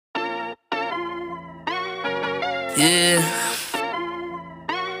Yeah,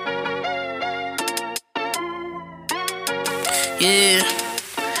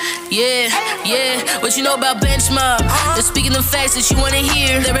 yeah, yeah. What you know about Benchmark? They're speaking the facts that you wanna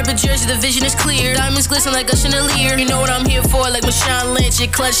hear. That rapper jersey, the vision is clear. Diamonds glisten like a chandelier. You know what I'm here for, like Marshawn Lynch. At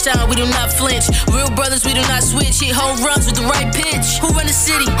clutch time, we do not flinch. Real brothers, we do not switch. Hit home runs with the right pitch. Who run the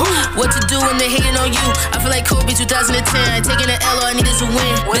city? What to do when they hating on you? I feel like Kobe 2010. I taking an L, all I need is a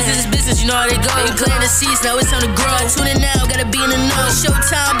win. Business is business, you know how they go. They playing the seats, now it's time to grow. Tune in now, gotta be in the know.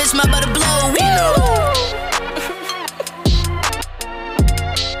 Showtime, bitch, my about to blow. We know.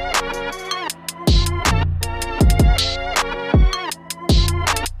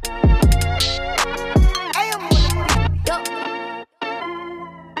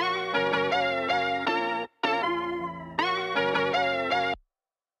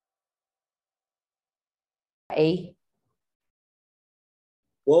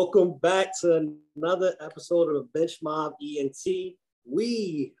 Welcome back to another episode of the Bench Mob ENT.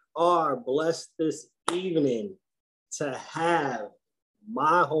 We are blessed this evening to have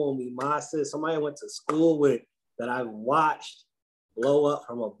my homie, my sis, somebody I went to school with that I've watched blow up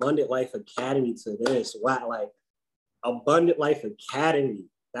from Abundant Life Academy to this. Wow, like Abundant Life Academy.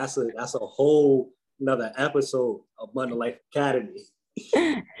 That's a whole another episode of Abundant Life Academy.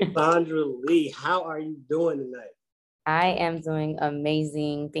 Sandra Lee, how are you doing tonight? I am doing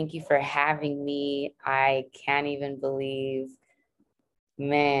amazing. Thank you for having me. I can't even believe,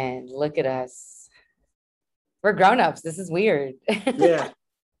 man, look at us. We're grown-ups. This is weird. Yeah,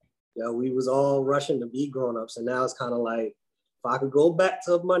 we was all rushing to be grown-ups, and now it's kind of like, if I could go back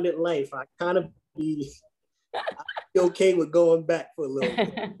to Abundant Life, I'd be okay with going back for a little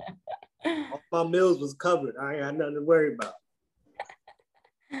bit. All my meals was covered. I ain't got nothing to worry about.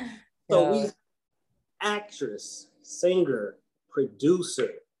 So we actress, singer, producer.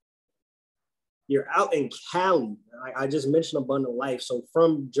 You're out in Cali. I just mentioned Abundant Life. So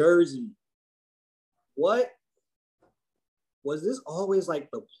from Jersey, what was this always like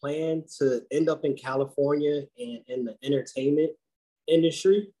the plan to end up in California and in the entertainment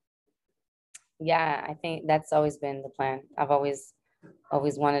industry? Yeah, I think that's always been the plan. I've always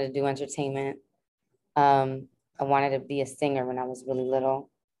wanted to do entertainment. I wanted to be a singer when I was really little.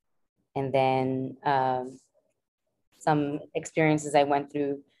 And then some experiences I went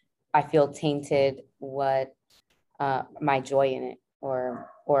through, I feel tainted what my joy in it or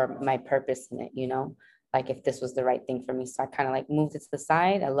my purpose in it, you know, like if this was the right thing for me. So I kind of like moved it to the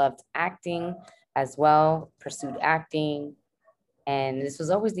side. I loved acting as well, pursued acting. And this was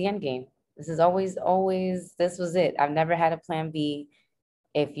always the end game. This is always, this was it. I've never had a plan B.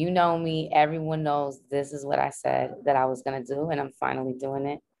 If you know me, everyone knows this is what I said that I was going to do, and I'm finally doing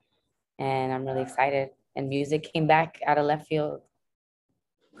it. And I'm really excited. And music came back out of left field.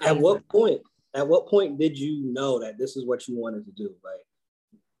 At what point did you know that this is what you wanted to do? Like,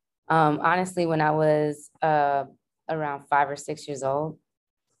 honestly, when I was around 5 or 6 years old,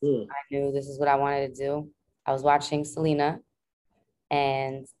 I knew this is what I wanted to do. I was watching Selena,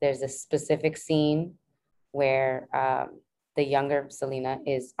 and there's a specific scene where the younger Selena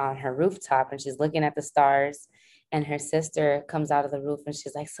is on her rooftop and she's looking at the stars. And her sister comes out of the roof and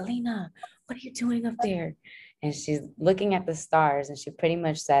she's like, Selena, what are you doing up there? And she's looking at the stars, and she pretty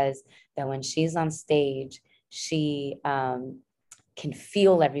much says that when she's on stage, she can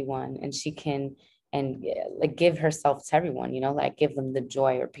feel everyone, and she can like give herself to everyone, you know, like give them the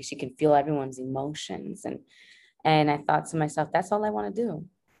joy, or she can feel everyone's emotions. And I thought to myself, that's all I want to do.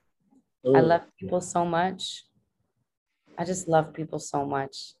 I love people so much. I just love people so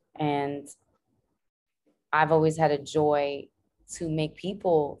much. And I've always had a joy to make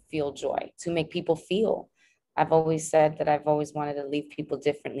people feel joy, to make people feel. I've always said that I've always wanted to leave people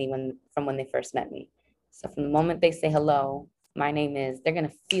differently from when they first met me. So from the moment they say hello, my name is, they're going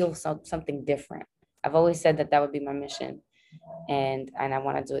to feel something different. I've always said that would be my mission. And I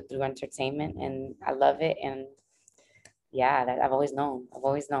want to do it through entertainment, and I love it. And yeah, that I've always known.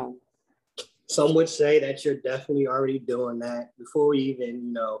 Some would say that you're definitely already doing that before we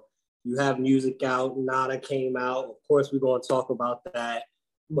even, you have music out. Nada came out. Of course, we're going to talk about that.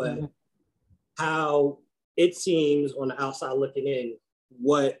 But how it seems on the outside looking in,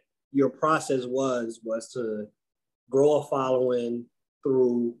 what your process was to grow a following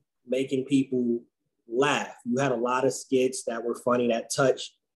through making people laugh. You had a lot of skits that were funny, that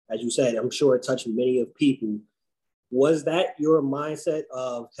touched, as you said, I'm sure it touched many of people. Was that your mindset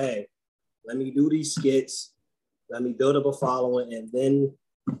of, hey, let me do these skits, let me build up a following, and then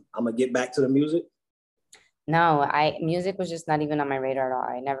I'm gonna get back to the music? No, music was just not even on my radar at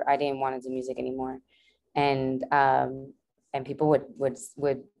all. I didn't want to do music anymore. And people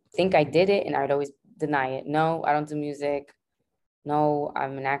would think I did it, and I'd always deny it. No, I don't do music. No,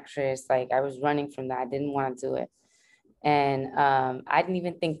 I'm an actress. Like, I was running from that. I didn't want to do it. And I didn't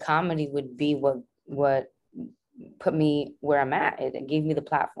even think comedy would be what put me where I'm at. It gave me the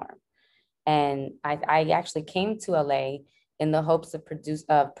platform. And I actually came to LA in the hopes of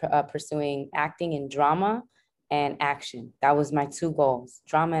pursuing acting in drama and action. That was my two goals,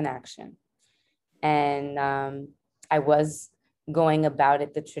 drama and action. And I was going about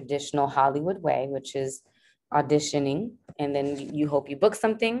it the traditional Hollywood way, which is auditioning, and then you hope you book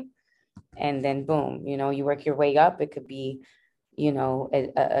something, and then boom, you work your way up. It could be,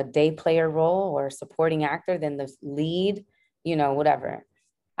 a day player role or a supporting actor, then the lead, whatever.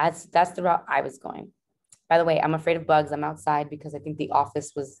 That's the route I was going. By the way, I'm afraid of bugs. I'm outside because I think my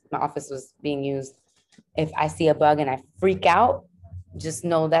office was being used. If I see a bug and I freak out, just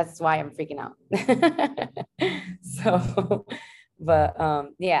know that's why I'm freaking out. So, but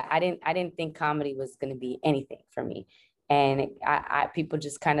yeah, I didn't think comedy was going to be anything for me. And people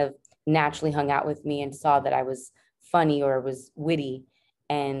just kind of naturally hung out with me and saw that I was funny or was witty.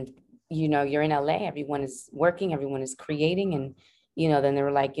 And, you're in LA, everyone is working, everyone is creating. And, then they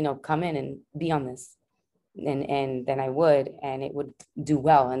were like, come in and be on this. And then I would, and it would do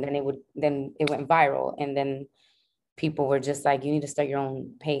well. And then it went viral. And then people were just like, you need to start your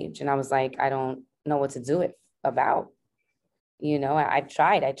own page. And I was like, I don't know what to do it about. I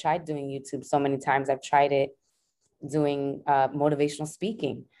tried doing YouTube so many times. I've tried it doing motivational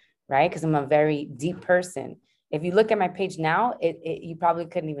speaking, right? Because I'm a very deep person. If you look at my page now, you probably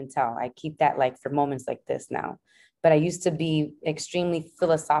couldn't even tell. I keep that like for moments like this now. But I used to be extremely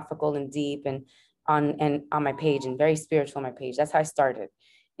philosophical and deep and on my page, and very spiritual on my page. That's how I started.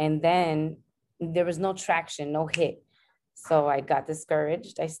 And then there was no traction, no hit. So I got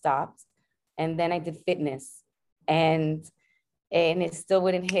discouraged. I stopped. And then I did fitness, and it still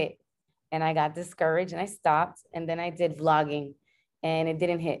wouldn't hit. And I got discouraged and I stopped. And then I did vlogging and it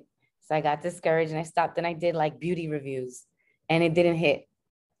didn't hit. So I got discouraged and I stopped. Then I did like beauty reviews and it didn't hit.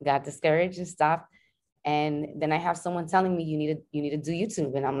 Got discouraged and stopped. And then I have someone telling me you need to do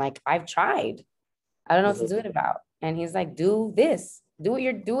YouTube. And I'm like, I've tried. I don't know what to do it about. And he's like, do this. Do what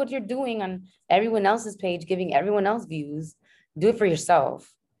you're doing on everyone else's page, giving everyone else views. Do it for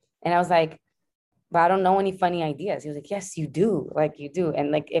yourself. And I was like, but I don't know any funny ideas. He was like, yes, you do. Like, you do.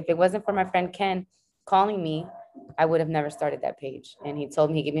 And like, if it wasn't for my friend Ken calling me, I would have never started that page. And he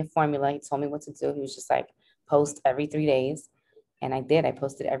gave me a formula. He told me what to do. He was just like, post every 3 days. And I did. I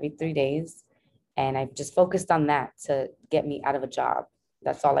posted every 3 days. And I just focused on that to get me out of a job.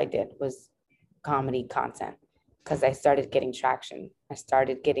 That's all I did was comedy content, because I started getting traction. I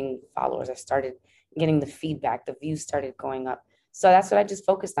started getting followers. I started getting the feedback. The views started going up. So that's what I just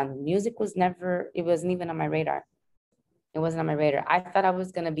focused on. Music it wasn't even on my radar. It wasn't on my radar. I thought I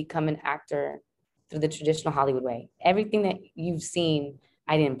was going to become an actor through the traditional Hollywood way. Everything that you've seen,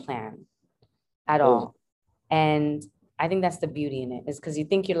 I didn't plan at all. And I think that's the beauty in it, is because you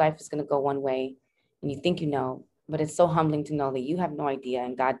think your life is going to go one way and you think, but it's so humbling to know that you have no idea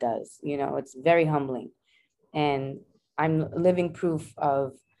and God does. It's very humbling. And I'm living proof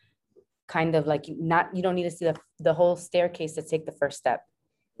of kind of like, you don't need to see the whole staircase to take the first step.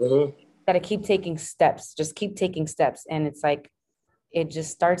 Got to keep taking steps, just keep taking steps. And it's like, it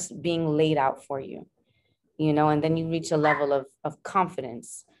just starts being laid out for you, and then you reach a level of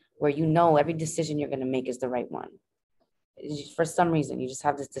confidence where every decision you're going to make is the right one. For some reason, you just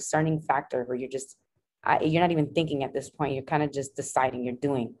have this discerning factor where you're not even thinking at this point. You're kind of just deciding, you're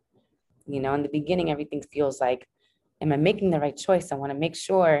doing, in the beginning, everything feels like, am I making the right choice? I want to make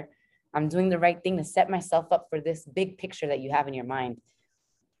sure I'm doing the right thing to set myself up for this big picture that you have in your mind.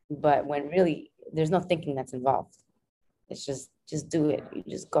 But when really there's no thinking that's involved. It's just do it. You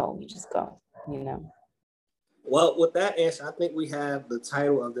just go, Well, with that answer, I think we have the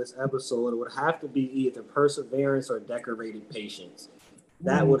title of this episode. It would have to be either Perseverance or Decorated Patience.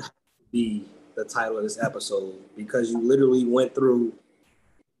 That would have to be the title of this episode, because you literally went through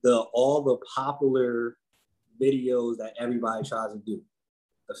all the popular videos that everybody tries to do.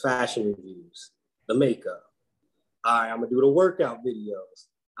 The fashion reviews, the makeup. All right, I'm gonna do the workout videos.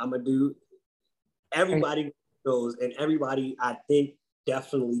 I'm gonna do everybody goes, and everybody I think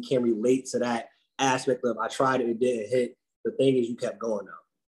definitely can relate to that aspect of I tried it didn't hit. The thing is, you kept going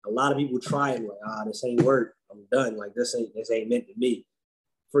though. A lot of people try it like, this ain't work. I'm done. Like this ain't meant to be.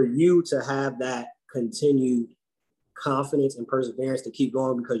 For you to have that continued confidence and perseverance to keep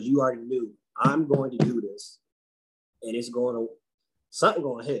going, because you already knew I'm going to do this, and it's something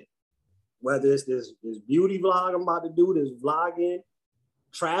going to hit. Whether it's this beauty vlog I'm about to do, this vlogging,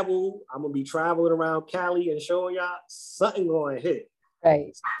 travel, I'm going to be traveling around Cali and showing y'all, something going to hit.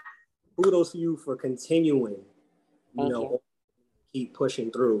 Right. kudos to you for continuing, keep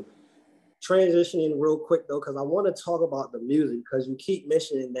pushing through. Transitioning real quick though, because I want to talk about the music, because you keep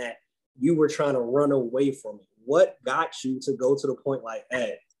mentioning that you were trying to run away from it. What got you to go to the point like,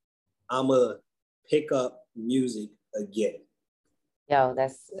 hey, I'm going to pick up music again? Yo,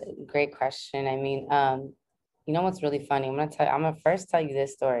 that's a great question. I mean, you know what's really funny? I'm gonna first tell you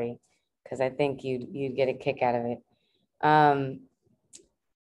this story because I think you'd get a kick out of it.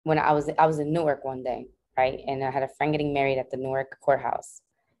 When I was in Newark one day, right? And I had a friend getting married at the Newark courthouse.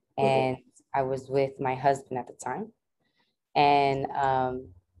 And I was with my husband at the time. And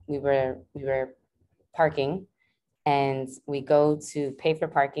we were parking, and we go to pay for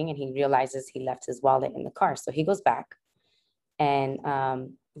parking, and he realizes he left his wallet in the car. So he goes back, and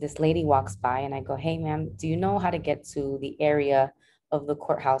this lady walks by, and I go, hey, ma'am, do you know how to get to the area of the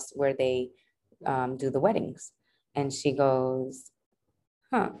courthouse where they do the weddings? And she goes,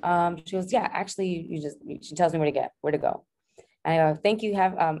 she goes, yeah, actually, she tells me where to go. And I go, thank you,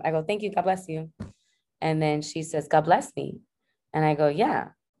 thank you, God bless you. And then she says, God bless me. And I go, yeah,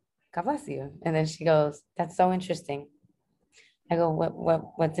 God bless you. And then she goes, that's so interesting. I go,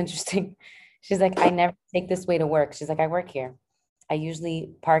 what's interesting? She's like, I never take this way to work. She's like, I work here. I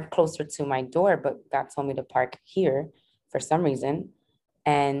usually park closer to my door, but God told me to park here for some reason.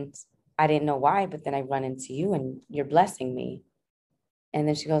 And I didn't know why, but then I run into you and you're blessing me. And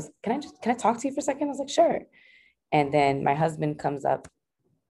then she goes, can I talk to you for a second? I was like, sure. And then my husband comes up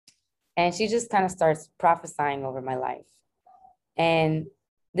and she just kind of starts prophesying over my life. And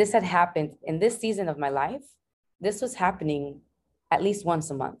this had happened in this season of my life. This was happening at least once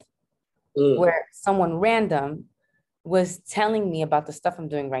a month, where someone random was telling me about the stuff I'm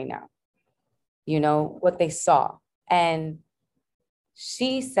doing right now, what they saw. And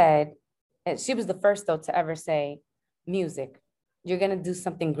she said, and she was the first though to ever say, music, you're going to do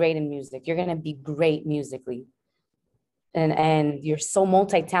something great in music. You're going to be great musically. And you're so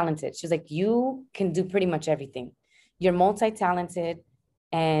multi-talented. She's like, you can do pretty much everything. You're multi-talented.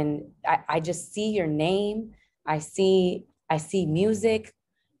 And I just see your name. I see music.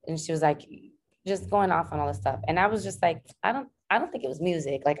 And she was like, just going off on all this stuff. And I was just like, I don't think it was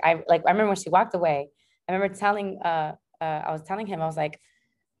music. I remember when she walked away, I remember I was telling him, I was like,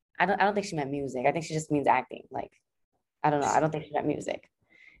 I don't think she meant music. I think she just means acting. Like, I don't know. I don't think she meant music.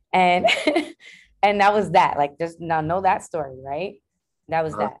 And and that was that. Like, just now know that story, right? That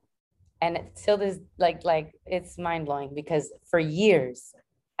was that. And till this, like it's mind blowing, because for years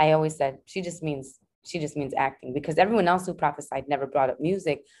I always said she just means acting, because everyone else who prophesied never brought up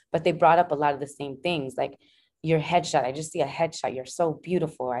music, but they brought up a lot of the same things, like your headshot. I just see a headshot. You're so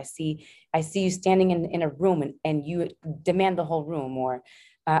beautiful. I see you standing in a room and you demand the whole room. Or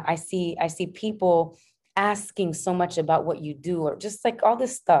I see people asking so much about what you do, or just like all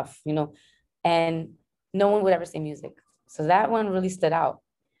this stuff, and no one would ever say music. So that one really stood out.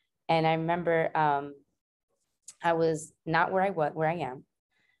 And I remember I was not where I am.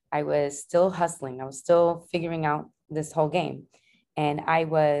 I was still hustling. I was still figuring out this whole game. And I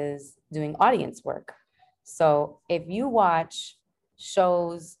was doing audience work. So if you watch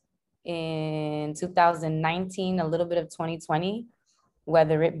shows in 2019, a little bit of 2020,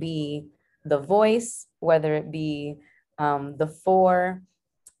 whether it be The Voice, whether it be The Four,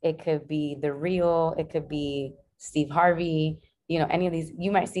 it could be The Real, it could be Steve Harvey, any of these,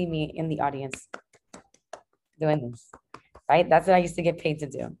 you might see me in the audience doing this, right? That's what I used to get paid to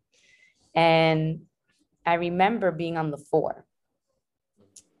do. And I remember being on The Four,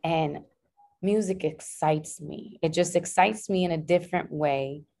 and music excites me. It just excites me in a different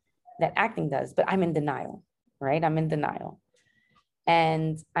way that acting does, but I'm in denial, right? I'm in denial.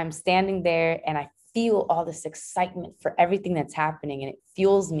 And I'm standing there and I feel all this excitement for everything that's happening, and it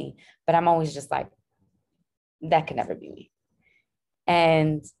fuels me, but I'm always just like, that could never be me.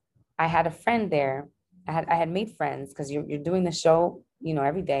 And I had a friend there. I had made friends, because you're doing the show,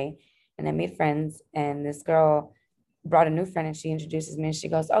 every day. And I made friends, and this girl brought a new friend, and she introduces me, and she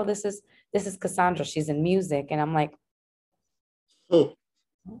goes, oh, this is Cassandra. She's in music. And I'm like,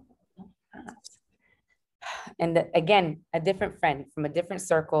 And again, a different friend from a different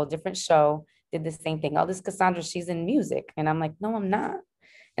circle, different show, did the same thing. Oh, this Cassandra, she's in music. And I'm like, no, I'm not.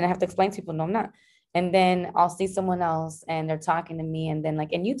 And I have to explain to people, no, I'm not. And then I'll see someone else and they're talking to me, and then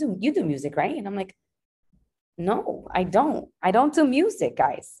like, and you do music, right? And I'm like, no, I don't do music,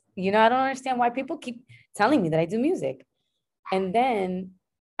 guys. I don't understand why people keep telling me that I do music. And then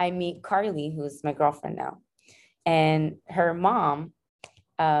I meet Carly, who's my girlfriend now, and her mom,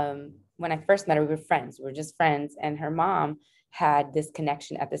 when I first met her, we were friends. We were just friends. And her mom had this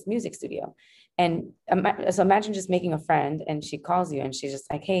connection at this music studio. And so imagine just making a friend and she calls you and she's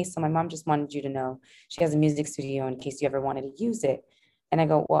just like, hey, so my mom just wanted you to know she has a music studio in case you ever wanted to use it. And I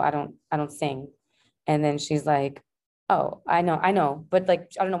go, well, I don't sing. And then she's like, oh, I know. But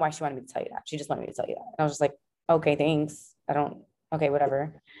like, I don't know why she wanted me to tell you that. She just wanted me to tell you that. And I was just like, okay, thanks. Okay,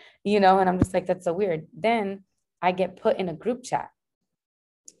 whatever. And I'm just like, that's so weird. Then I get put in a group chat.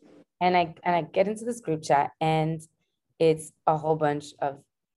 And I get into this group chat and it's a whole bunch of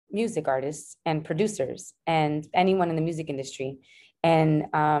music artists and producers and anyone in the music industry. And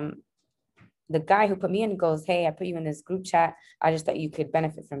the guy who put me in goes, hey, I put you in this group chat. I just thought you could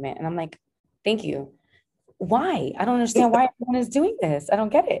benefit from it. And I'm like, thank you. Why? I don't understand why everyone is doing this. I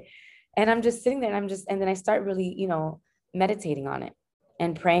don't get it. And I'm just sitting there and then I start really, meditating on it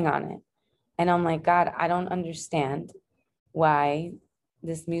and praying on it. And I'm like, God, I don't understand why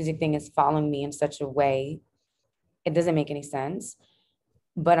this music thing is following me in such a way. It doesn't make any sense,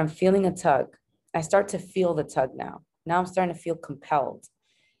 but I'm feeling a tug. I start to feel the tug now. Now I'm starting to feel compelled.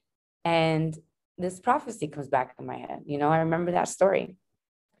 And this prophecy comes back in my head. I remember that story.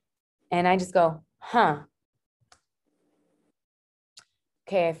 And I just go,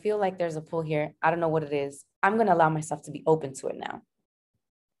 okay, I feel like there's a pull here. I don't know what it is. I'm going to allow myself to be open to it now.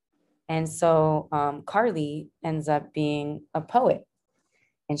 And so Carly ends up being a poet.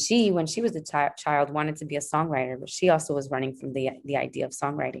 And she, when she was a child, wanted to be a songwriter, but she also was running from the idea of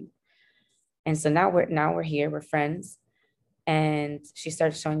songwriting. And so now we're here, we're friends. And she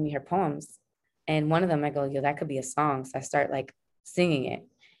started showing me her poems. And one of them, I go, yo, that could be a song. So I start like singing it.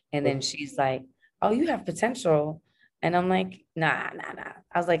 And then she's like, oh, you have potential. And I'm like, nah.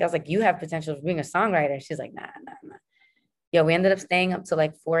 I was like, you have potential for being a songwriter. She's like, nah. Yo, we ended up staying up till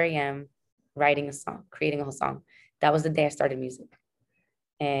like 4 a.m. writing a song, creating a whole song. That was the day I started music.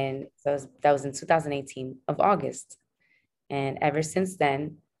 And so that was in 2018 of August. And ever since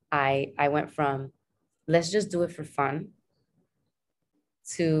then, I went from let's just do it for fun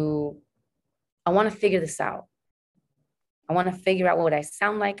to I want to figure this out. I want to figure out what I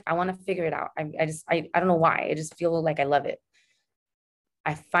sound like. I want to figure it out. I don't know why. I just feel like I love it.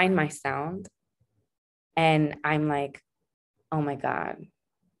 I find my sound and I'm like, oh my God,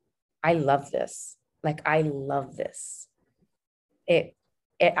 I love this. Like, I love this.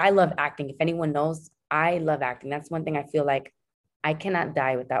 I love acting. If anyone knows, I love acting. That's one thing I feel like I cannot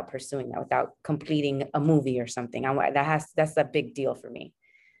die without pursuing that, without completing a movie or something. That's a big deal for me.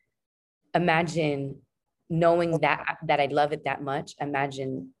 Imagine knowing that I love it that much.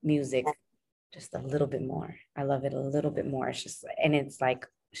 Imagine music just a little bit more. I love it a little bit more. And it's like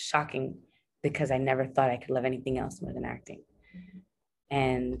shocking because I never thought I could love anything else more than acting.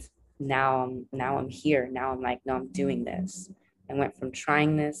 And now I'm here. Now I'm like, no, I'm doing this. I went from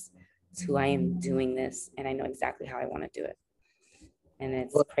trying this to I am doing this, and I know exactly how I want to do it. And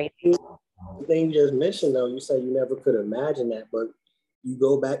it's crazy. The thing you just mentioned, though, you said you never could imagine that, but you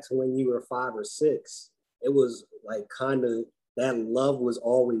go back to when you were 5 or 6. It was like kind of that love was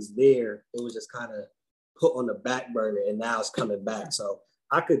always there. It was just kind of put on the back burner, and now it's coming back. So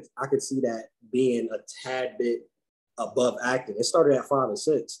I could see that being a tad bit above acting. It started at 5 or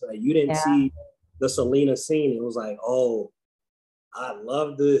 6. Like you didn't see the Selena scene. It was like, oh, I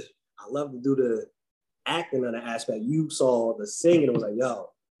love to do the acting on the aspect. You saw the singing. It was like, yo,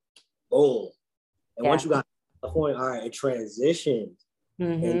 boom. And once you got to the point, all right, it transitioned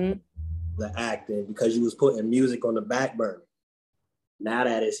into the acting because you was putting music on the back burner. Now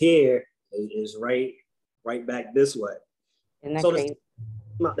that it's here, it's right back this way. Isn't that crazy?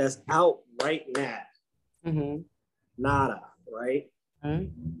 That's out right now. Nada, right?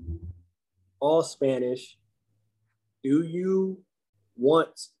 All Spanish. Do you want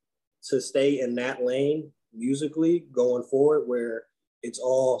to stay in that lane musically going forward where it's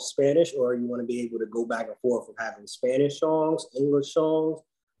all Spanish, or you want to be able to go back and forth of having Spanish songs, English songs?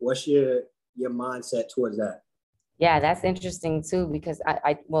 What's your mindset towards that? Yeah, that's interesting too, because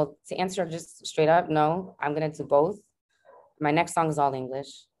well, to answer just straight up, no, I'm going to do both. My next song is all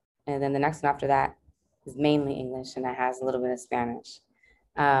English. And then the next one after that is mainly English, and it has a little bit of Spanish.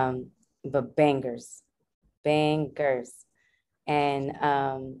 But bangers. And,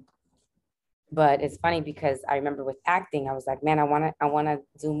 but it's funny because I remember with acting, I was like, man, I want to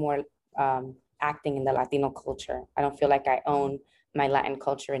do more acting in the Latino culture. I don't feel like I own my Latin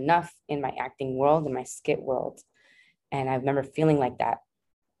culture enough in my acting world, in my skit world. And I remember feeling like that.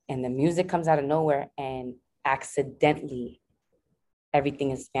 And the music comes out of nowhere, and accidentally,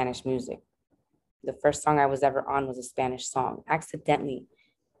 everything is Spanish music. The first song I was ever on was a Spanish song. Accidentally.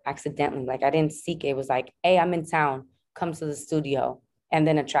 Like I didn't seek it. It was like, hey, I'm in town, come to the studio. And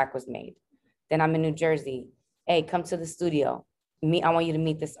then a track was made. Then I'm in New Jersey. Hey, come to the studio. I want you to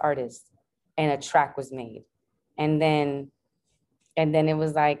meet this artist. and a track was made. And then it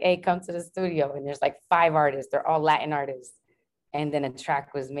was like, hey, come to the studio. And there's like 5 artists, they're all Latin artists. And then a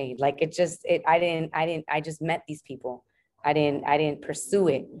track was made. Like I just met these people. I didn't pursue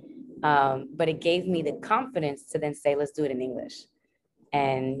it. But it gave me the confidence to then say, let's do it in English.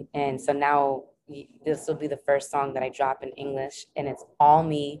 And so now this will be the first song that I drop in English, and it's all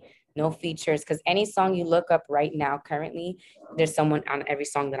me, no features. Because any song you look up right now, currently, there's someone on every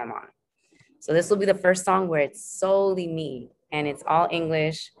song that I'm on. So this will be the first song where it's solely me, and it's all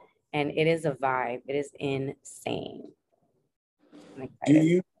English, and it is a vibe. It is insane.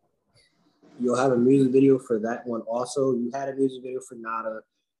 You'll have a music video for that one also. You had a music video for Nada.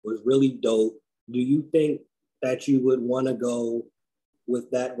 It was really dope. Do you think that you would want to go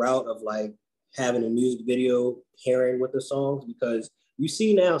with that route of like having a music video pairing with the songs? Because you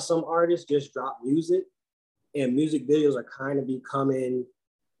see now some artists just drop music and music videos are kind of becoming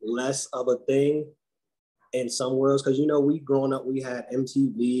less of a thing in some worlds. Because, you know, we growing up, we had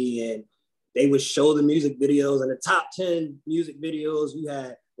MTV and they would show the music videos, and the top 10 music videos, you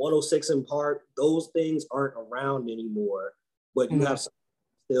had 106 in Park. Those things aren't around anymore, but you have some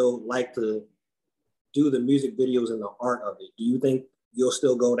still like to do the music videos and the art of it. Do you think you'll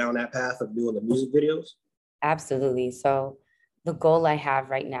still go down that path of doing the music videos? Absolutely. So the goal I have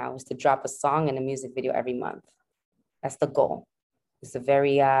right now is to drop a song and a music video every month. That's the goal. It's a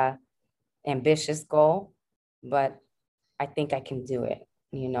very ambitious goal, but I think I can do it,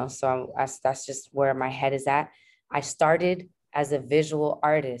 you know? So that's just where my head is at. I started as a visual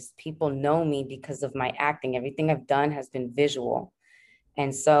artist. People know me because of my acting. Everything I've done has been visual.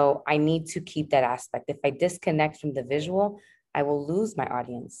 And so I need to keep that aspect. If I disconnect from the visual, I will lose my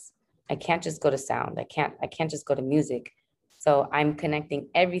audience. I can't just go to sound. I can't just go to music. So I'm connecting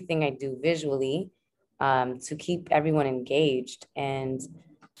everything I do visually to keep everyone engaged and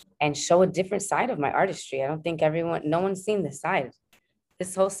show a different side of my artistry. I don't think no one's seen this side.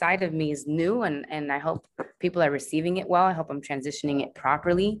 This whole side of me is new, and I hope people are receiving it well. I hope I'm transitioning it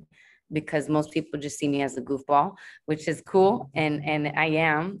properly, because most people just see me as a goofball, which is cool. And I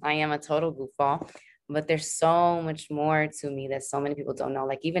am a total goofball, but there's so much more to me that so many people don't know.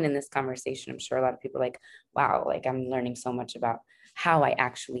 Like even in this conversation, I'm sure a lot of people are like, wow, like I'm learning so much about how I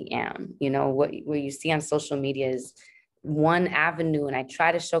actually am. You know, what you see on social media is one avenue, and I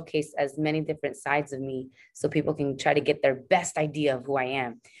try to showcase as many different sides of me so people can try to get their best idea of who I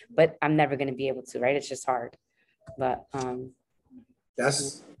am, but I'm never going to be able to, right? It's just hard. But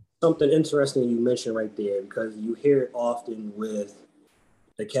that's something interesting you mentioned right there, because you hear it often with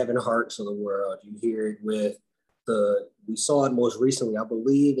the Kevin Harts of the world. You hear it with we saw it most recently, I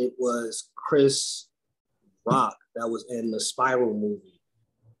believe it was Chris Rock that was in the Spiral movie.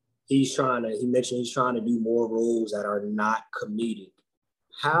 He mentioned he's trying to do more roles that are not comedic.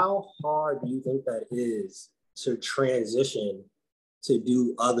 How hard do you think that is to transition to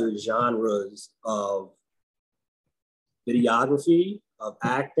do other genres of videography, of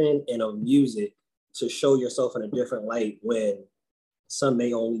acting, and of music, to show yourself in a different light when some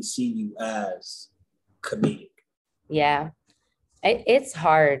may only see you as comedic? Yeah, it's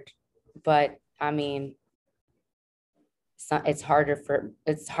hard, but I mean, it's harder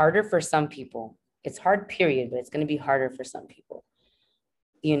for some people. It's hard, period, but it's going to be harder for some people.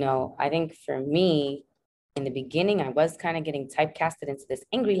 You know, I think for me, in the beginning, I was kind of getting typecasted into this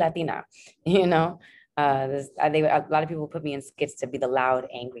angry Latina, you know. A lot of people put me in skits to be the loud,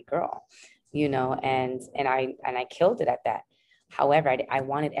 angry girl, you know, and I killed it at that. However, I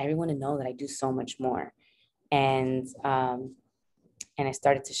wanted everyone to know that I do so much more. And I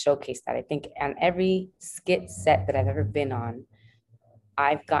started to showcase that. I think on every skit set that I've ever been on,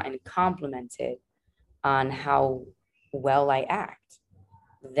 I've gotten complimented on how well I act.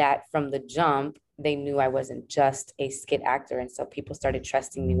 That from the jump, they knew I wasn't just a skit actor. And so people started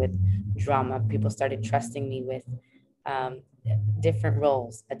trusting me with drama. People started trusting me with different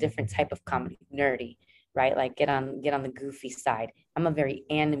roles, a different type of comedy, nerdy, right? Like get on the goofy side. I'm a very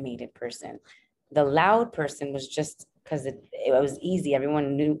animated person. The loud person was just because it was easy.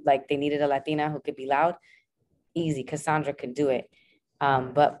 Everyone knew like they needed a Latina who could be loud. Easy. Cassandra could do it.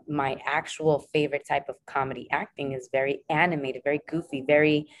 But my actual favorite type of comedy acting is very animated, very goofy,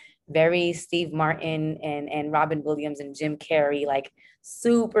 very, very Steve Martin and Robin Williams and Jim Carrey, like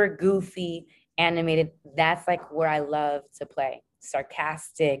super goofy, animated. That's like where I love to play.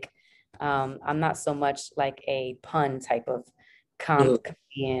 Sarcastic. I'm not so much like a pun type of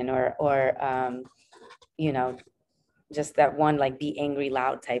comedian or you know, just that one like be angry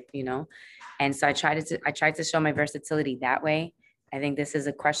loud type, you know. And so I tried to show my versatility that way. I think this is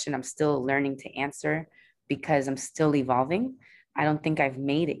a question I'm still learning to answer because I'm still evolving. I don't think I've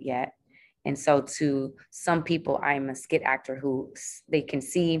made it yet. And so to some people, I'm a skit actor who they can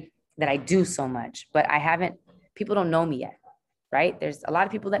see that I do so much, but people don't know me yet, right? There's a lot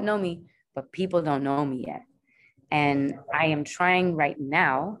of people that know me, but people don't know me yet. And I am trying right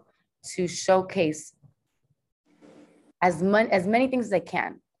now to showcase as many things as I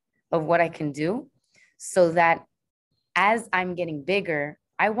can of what I can do, so that as I'm getting bigger,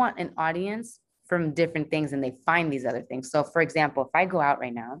 I want an audience from different things and they find these other things. So for example, if I go out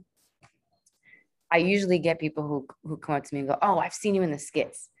right now, I usually get people who come up to me and go, oh, I've seen you in the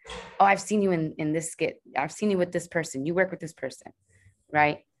skits. Oh, I've seen you in this skit. I've seen you with this person. You work with this person,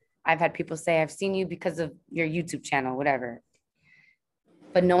 right? I've had people say, I've seen you because of your YouTube channel, whatever.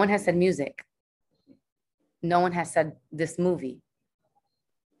 But no one has said music. No one has said this movie.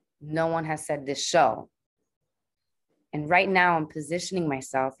 No one has said this show. And right now I'm positioning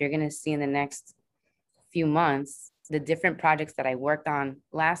myself. You're going to see in the next few months, the different projects that I worked on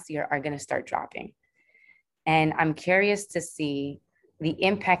last year are going to start dropping. And I'm curious to see the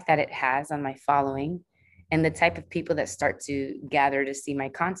impact that it has on my following and the type of people that start to gather to see my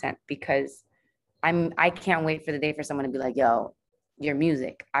content, because I can't wait for the day for someone to be like, yo, your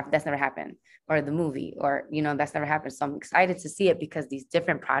music, that's never happened, or the movie, or, that's never happened. So I'm excited to see it because these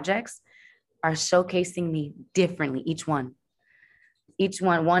different projects are showcasing me differently. Each one,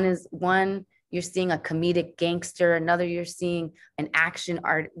 one, you're seeing a comedic gangster. Another, you're seeing an action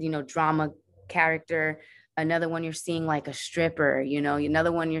art, drama character. Another one, you're seeing like a stripper,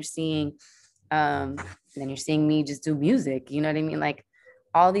 another one you're seeing, then you're seeing me just do music. You know what I mean? Like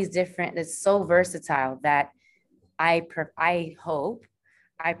all these different, it's so versatile that I hope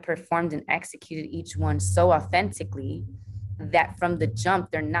I performed and executed each one so authentically that from the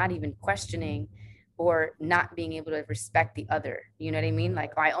jump, they're not even questioning or not being able to respect the other. You know what I mean?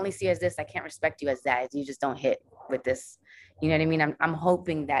 Like, oh, I only see you as this. I can't respect you as that. You just don't hit with this. You know what I mean? I'm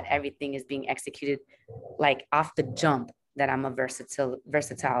hoping that everything is being executed like off the jump, that I'm a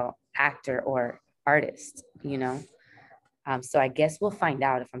versatile actor or artist, So I guess we'll find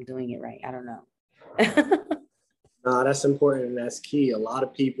out if I'm doing it right. I don't know. No, that's important and that's key. A lot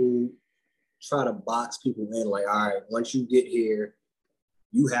of people try to box people in, like, all right, once you get here,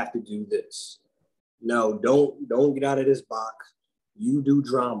 you have to do this. No, don't get out of this box. You do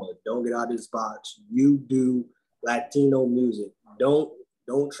drama. Don't get out of this box. You do Latino music. Don't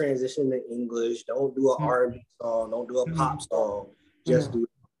transition to English. Don't do an R&B song. Don't do a pop song. Just do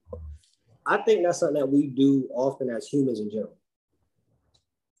it. I think that's something that we do often as humans in general.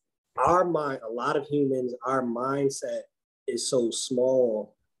 Our mind, a lot of humans, our mindset is so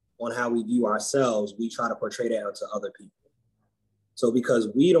small on how we view ourselves, we try to portray that onto other people. So because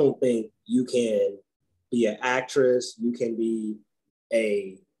we don't think you can be an actress, you can be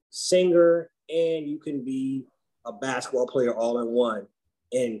a singer, and you can be a basketball player all in one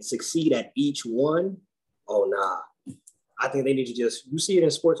and succeed at each one, oh, nah. I think they need to you see it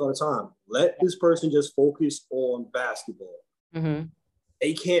in sports all the time. Let this person just focus on basketball. Mm-hmm.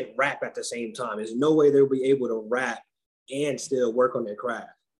 They can't rap at the same time. There's no way they'll be able to rap and still work on their craft.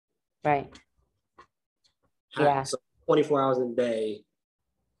 Right. Yeah. So 24 hours a day.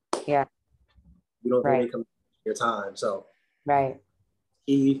 Yeah. You don't really come your time. So right.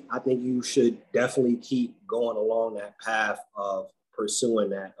 I think you should definitely keep going along that path of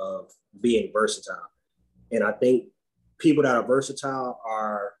pursuing that, of being versatile. And I think people that are versatile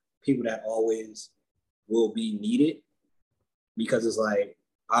are people that always will be needed, because it's like,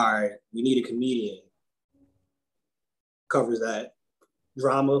 all right, we need a comedian. Covers that.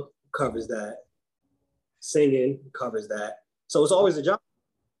 Drama covers that. Singing covers that. So it's always a job.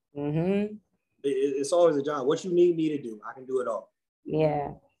 Mm-hmm. It's always a job. What you need me to do, I can do it all.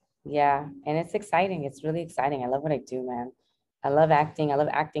 Yeah. Yeah. And it's exciting. It's really exciting. I love what I do, man. I love acting. I love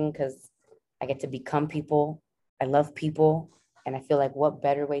acting because I get to become people. I love people. And I feel like what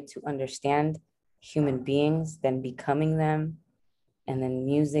better way to understand human beings than becoming them. And then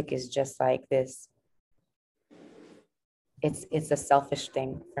music is just like this. It's a selfish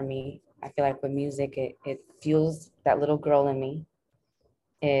thing for me. I feel like with music, it fuels that little girl in me.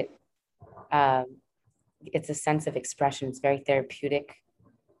 It's a sense of expression. It's very therapeutic.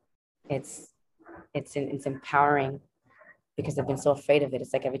 It's empowering, because I've been so afraid of it.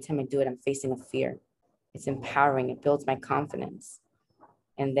 It's like every time I do it, I'm facing a fear. It's empowering. It builds my confidence.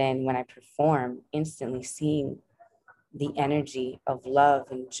 And then when I perform, instantly seeing the energy of love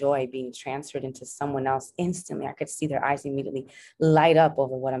and joy being transferred into someone else instantly, I could see their eyes immediately light up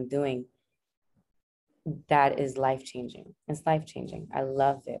over what I'm doing. That is life-changing. It's life-changing. I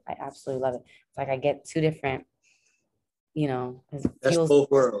love it. I absolutely love it. It's like I get two different, that's both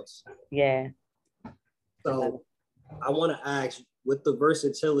worlds. Yeah. So I want to ask, with the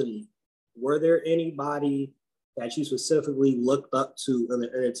versatility, were there anybody that you specifically looked up to in the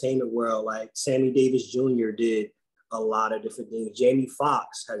entertainment world? Like Sammy Davis Jr. did a lot of different things. Jamie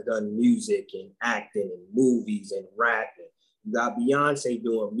Foxx has done music and acting and movies and rapping. You got Beyonce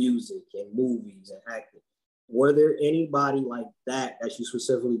doing music and movies and acting. Were there anybody like that that you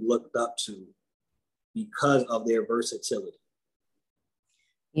specifically looked up to because of their versatility?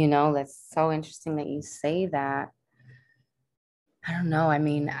 You know, that's so interesting that you say that. I don't know. I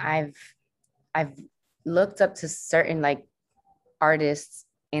mean, I've looked up to certain like artists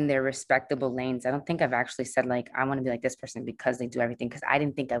in their respectable lanes. I don't think I've actually said like, I want to be like this person because they do everything, because I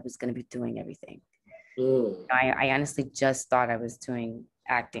didn't think I was going to be doing everything. I honestly just thought I was doing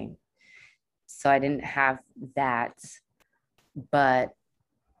acting. So I didn't have that. But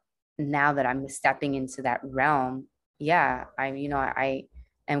now that I'm stepping into that realm, yeah, I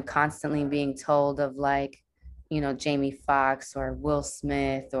am constantly being told of like, Jamie Foxx or Will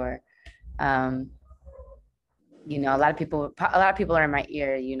Smith or, a lot of people are in my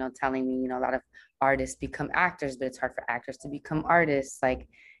ear, telling me, a lot of artists become actors, but it's hard for actors to become artists. Like,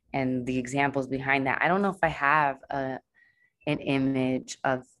 and the examples behind that. I don't know if I have an image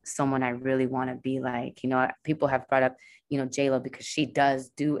of someone I really want to be like. People have brought up, J-Lo, because she does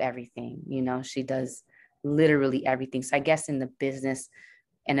do everything. She does literally everything. So I guess in a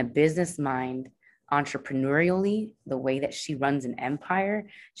business mind, entrepreneurially, the way that she runs an empire,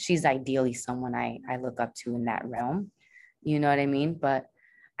 she's ideally someone I look up to in that realm. You know what I mean? But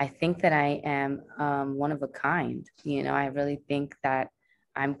I think that I am one of a kind. I really think that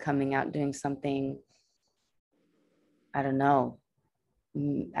I'm coming out doing something. I don't know,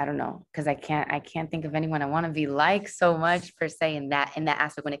 because I can't think of anyone I want to be like so much per se in that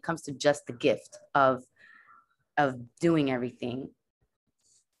aspect when it comes to just the gift of doing everything.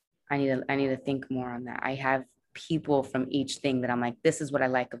 I need to think more on that. I have people from each thing that I'm like, this is what I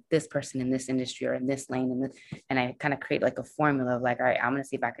like of this person in this industry or in this lane, and I kind of create like a formula of like, all right, I'm gonna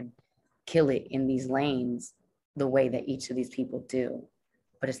see if I could kill it in these lanes the way that each of these people do.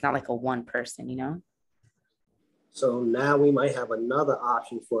 But it's not like a one person, So now we might have another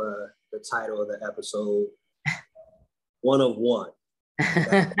option for the title of the episode, One of One.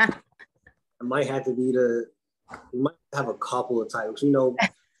 It might have to be we might have a couple of titles.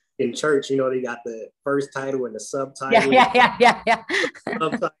 In church, they got the first title and the subtitle. Yeah.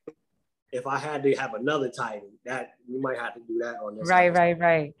 Subtitle. If I had to have another title, that we might have to do that on this.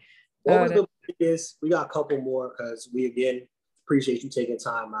 Right. What was the biggest? We got a couple more because we again appreciate you taking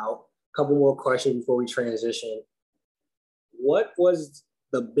time out. A couple more questions before we transition. What was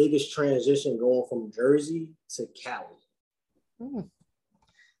the biggest transition going from Jersey to Cali?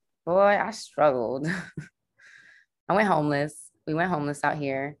 Boy, I struggled. I went homeless. We went homeless out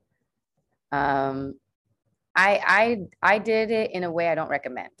here. I did it in a way I don't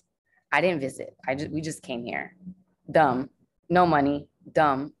recommend. I didn't visit. We just came here. Dumb. No money.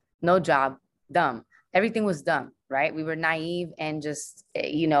 Dumb. No job. Dumb. Everything was dumb, right? We were naive and just,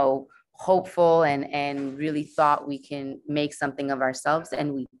 hopeful and really thought we can make something of ourselves.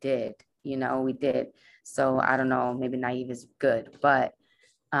 And we did, we did. So I don't know, maybe naive is good, but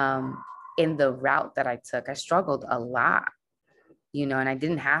in the route that I took, I struggled a lot, and I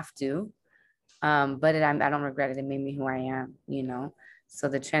didn't have to. But I don't regret it. It made me who I am, So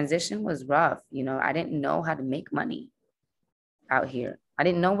the transition was rough. I didn't know how to make money out here. I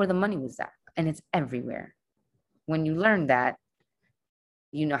didn't know where the money was at, and it's everywhere. When you learn that,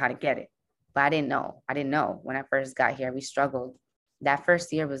 you know how to get it. But I didn't know. When I first got here, we struggled. That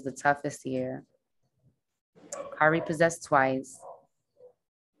first year was the toughest year. Car repossessed twice.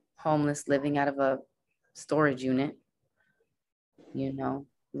 Homeless, living out of a storage unit,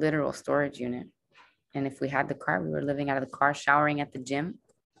 literal storage unit. And if we had the car, we were living out of the car, showering at the gym,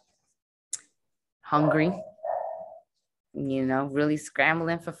 hungry, really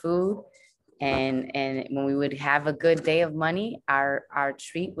scrambling for food. And when we would have a good day of money, our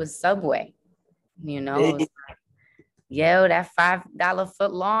treat was Subway. It was like, yo, that $5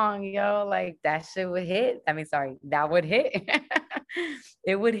 foot long, like that shit would hit. I mean, sorry, that would hit.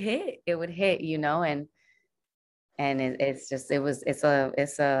 It would hit, and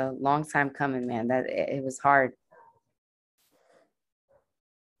it's a long time coming, man. That it was hard.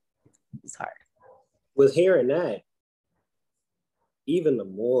 It's hard. With hearing that, even the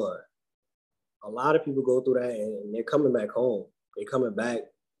more, a lot of people go through that and they're coming back home. They're coming back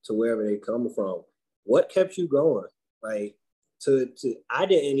to wherever they come from. What kept you going? Like I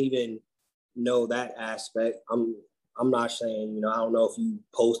didn't even know that aspect. I'm not saying, I don't know if you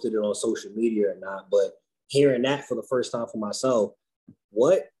posted it on social media or not, but hearing that for the first time for myself,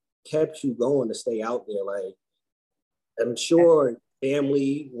 what kept you going to stay out there? Like, I'm sure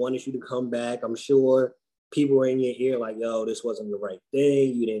family wanted you to come back. I'm sure people were in your ear like, yo, this wasn't the right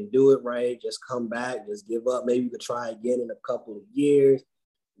thing. You didn't do it right. Just come back, just give up. Maybe you could try again in a couple of years.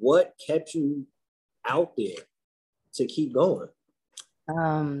 What kept you out there to keep going?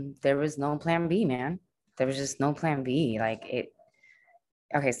 There was no plan B, man. There was just no plan B.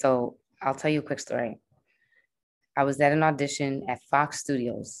 Okay, so I'll tell you a quick story. I was at an audition at Fox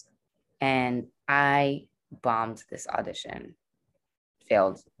Studios and I bombed this audition,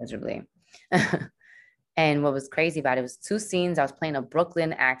 failed miserably. And what was crazy about it was 2 scenes. I was playing a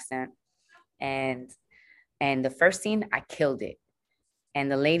Brooklyn accent, and the first scene, I killed it. And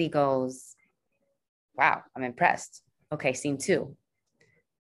the lady goes, wow, I'm impressed. Okay, scene 2.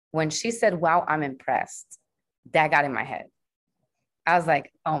 When she said, wow, I'm impressed, that got in my head. I was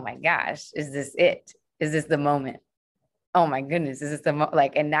like, oh my gosh, is this it? Is this the moment? Oh my goodness, is this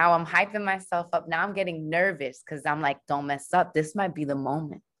the and now I'm hyping myself up. Now I'm getting nervous because I'm like, don't mess up. This might be the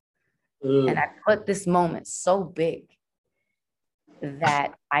moment. And I put this moment so big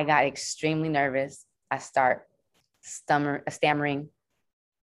that I got extremely nervous. I start stammering.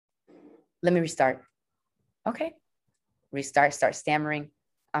 Let me restart. Okay. Restart, start stammering.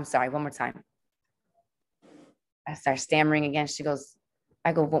 I'm sorry, one more time. I start stammering again. She goes,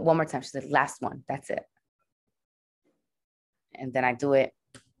 I go, one more time. She said, last one. That's it. And then I do it.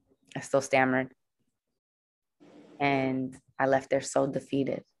 I still stammered. And I left there so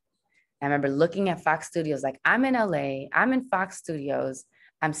defeated. I remember looking at Fox Studios, like I'm in LA, I'm in Fox Studios.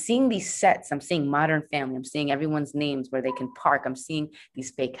 I'm seeing these sets. I'm seeing Modern Family. I'm seeing everyone's names where they can park. I'm seeing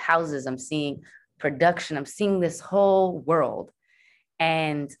these fake houses. I'm seeing production. I'm seeing this whole world.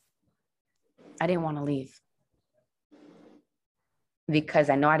 And I didn't want to leave because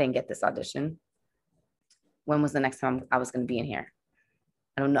I know I didn't get this audition. When was the next time I was going to be in here?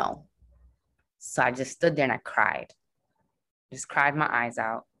 I don't know. So I just stood there and I cried. Just cried my eyes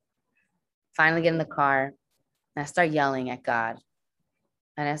out. Finally get in the car and I start yelling at God.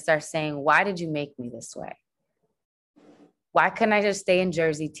 And I start saying, why did you make me this way? Why couldn't I just stay in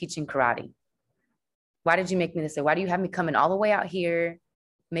Jersey teaching karate? Why did you make me this way? Why do you have me coming all the way out here,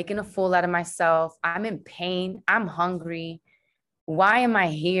 making a fool out of myself? I'm in pain. I'm hungry. Why am I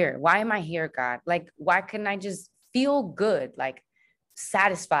here? Why am I here, God? Like, why couldn't I just feel good, like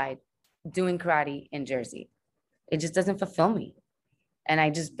satisfied doing karate in Jersey? It just doesn't fulfill me. And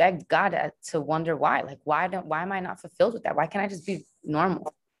I just begged God to wonder why. Like, why am I not fulfilled with that? Why can't I just be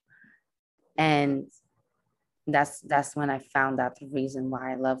normal? And that's when I found out the reason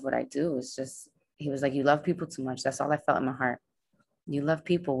why I love what I do. It's just, he was like, you love people too much. That's all I felt in my heart. You love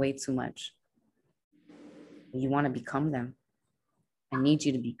people way too much. You want to become them. I need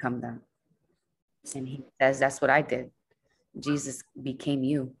you to become them. And he says, that's what I did. Jesus became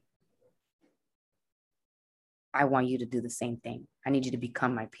you. I want you to do the same thing. I need you to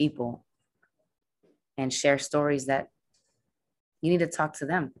become my people and share stories that you need to talk to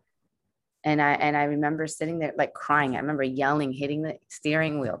them. And I remember sitting there like crying. I remember yelling, hitting the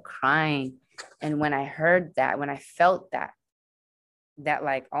steering wheel, crying. And when I heard that, when I felt that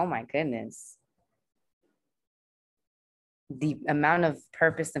like, oh my goodness, the amount of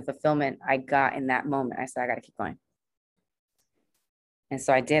purpose and fulfillment I got in that moment, I said, I got to keep going. And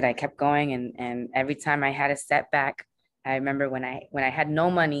so I did. I kept going. And every time I had a setback, I remember when I had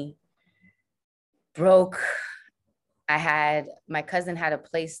no money, broke, my cousin had a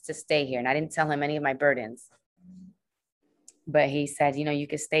place to stay here and I didn't tell him any of my burdens. But he said, you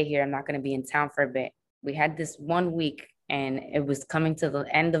could stay here. I'm not going to be in town for a bit. We had this 1 week and it was coming to the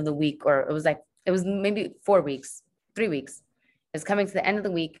end of the week, or it was maybe 4 weeks, 3 weeks. It was coming to the end of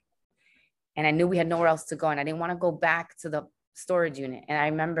the week. And I knew we had nowhere else to go. And I didn't want to go back to the storage unit. And I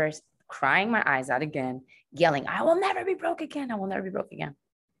remember crying my eyes out again, yelling, I will never be broke again. I will never be broke again.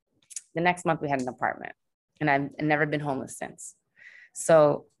 The next month we had an apartment and I've never been homeless since.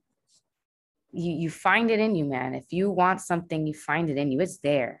 So you find it in you, man. If you want something, you find it in you. It's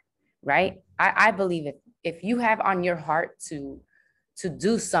there, right? I believe if you have on your heart to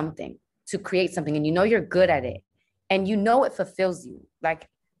do something, to create something, and you're good at it, and it fulfills you. Like,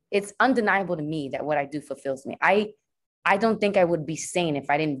 it's undeniable to me that what I do fulfills me. I don't think I would be sane if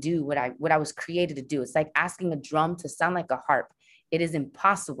I didn't do what I was created to do. It's like asking a drum to sound like a harp. It is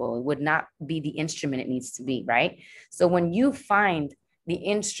impossible. It would not be the instrument it needs to be, right? So when you find the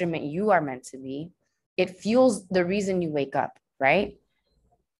instrument you are meant to be, it fuels the reason you wake up, right?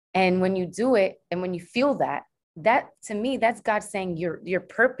 And when you do it, and when you feel that to me, that's God saying you're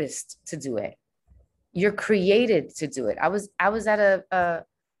purposed to do it. You're created to do it. I was at a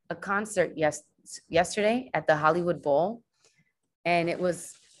concert yesterday at the Hollywood Bowl, and it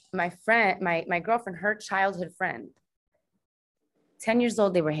was my friend, my girlfriend, her childhood friend. 10 years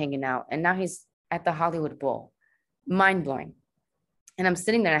old, they were hanging out, and now he's at the Hollywood Bowl. Mind blowing. And I'm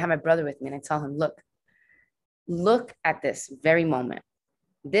sitting there, and I have my brother with me, and I tell him, look at this very moment.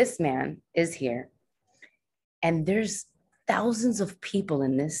 This man is here, and there's thousands of people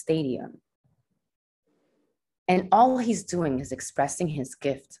in this stadium. And all he's doing is expressing his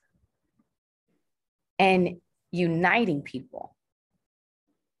gift and uniting people.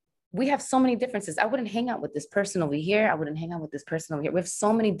 We have so many differences. I wouldn't hang out with this person over here. I wouldn't hang out with this person over here. We have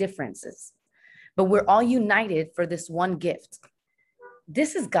so many differences, but we're all united for this one gift.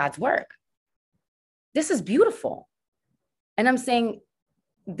 This is God's work. This is beautiful. And I'm saying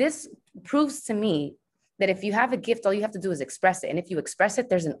this proves to me that if you have a gift, all you have to do is express it. And if you express it,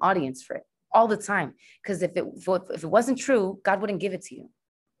 there's an audience for it all the time. Because if it wasn't true, God wouldn't give it to you.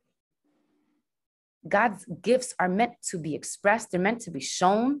 God's gifts are meant to be expressed. They're meant to be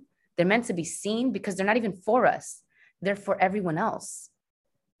shown. They're meant to be seen, because they're not even for us. They're for everyone else.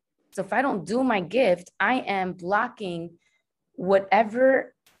 So if I don't do my gift, I am blocking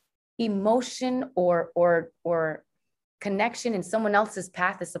whatever emotion or connection in someone else's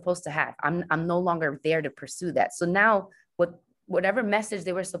path is supposed to have. I'm no longer there to pursue that. So now whatever message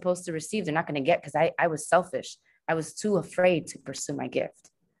they were supposed to receive, they're not going to get, because I was selfish. I was too afraid to pursue my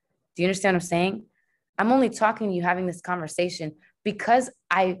gift. Do you understand what I'm saying? I'm only talking to you, having this conversation, because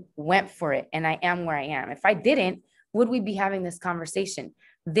I went for it and I am where I am. If I didn't, would we be having this conversation?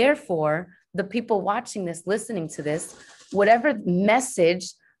 Therefore, the people watching this, listening to this, whatever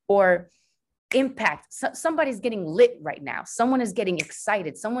message or impact, somebody's getting lit right now. Someone is getting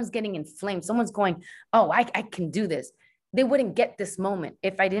excited. Someone's getting inflamed. Someone's going, oh, I can do this. They wouldn't get this moment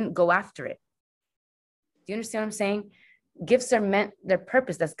if I didn't go after it. Do you understand what I'm saying? Gifts are meant, their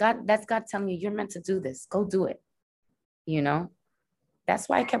purpose. That's God telling you, you're meant to do this. Go do it. You know, that's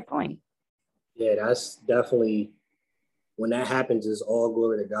why I kept going. Yeah, that's definitely, when that happens, it's all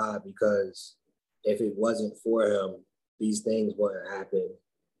glory to God, because if it wasn't for him, these things wouldn't happen.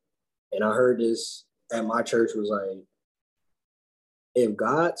 And I heard this at my church, was like, if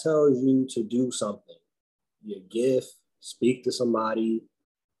God tells you to do something, your gift, speak to somebody,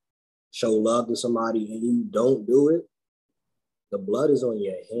 show love to somebody, and you don't do it, the blood is on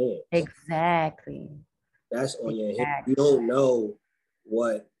your hands. Exactly. That's on your hands. You don't know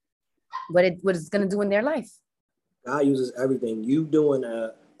what it's going to do in their life. God uses everything. You doing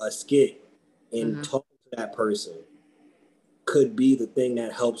a skit and talking to that person could be the thing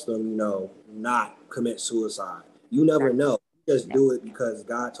that helps them, not commit suicide. You never know. Just do it because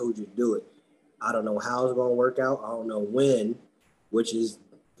God told you to do it. I don't know how it's going to work out. I don't know when, which is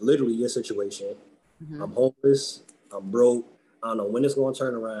literally your situation. I'm homeless. I'm broke. I don't know when it's going to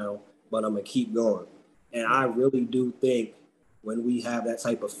turn around, but I'm going to keep going. And I really do think when we have that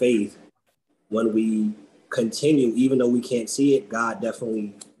type of faith, when we continue, even though we can't see it, God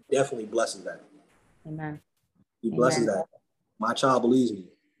definitely blesses that. Amen. He blesses that. My child believes me.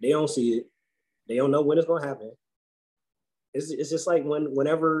 They don't see it. They don't know when it's going to happen. It's just like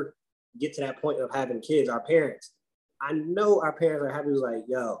whenever we get to that point of having kids, our parents, I know our parents are happy. It's like,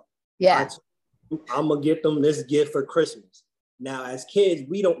 yo, yeah, I'm going to get them this gift for Christmas. Now, as kids,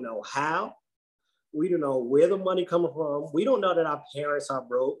 we don't know how. We don't know where the money coming from. We don't know that our parents are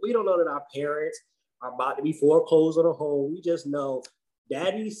broke. We don't know that our parents are about to be foreclosed on a home. We just know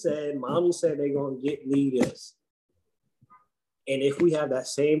daddy said, mommy said they're going to get me this. And if we have that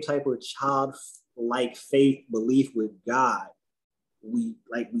same type of childlike faith belief with God, we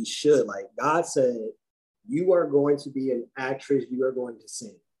should. Like God said, you are going to be an actress. You are going to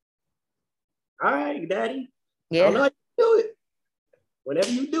sing. All right, daddy. Yeah. I know how you do it.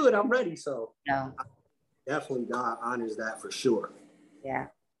 Whenever you do it, I'm ready. So no. Definitely God honors that for sure. Yeah.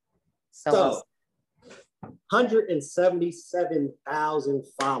 So 177,000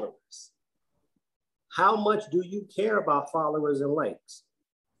 followers. How much do you care about followers and likes?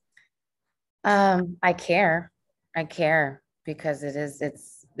 I care because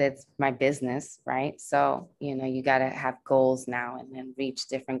it's my business, right? So, you got to have goals now and then reach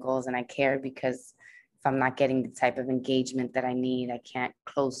different goals. And I care because if I'm not getting the type of engagement that I need, I can't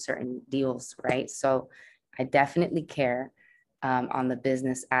close certain deals, right? So I definitely care on the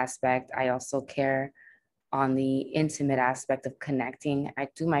business aspect. I also care on the intimate aspect of connecting. I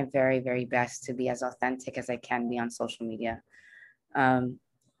do my very, very best to be as authentic as I can be on social media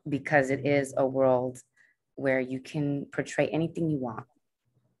because it is a world where you can portray anything you want.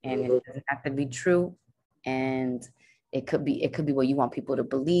 And it doesn't have to be true. And it could be what you want people to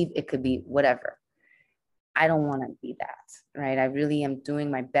believe. It could be whatever. I don't want to be that, right? I really am doing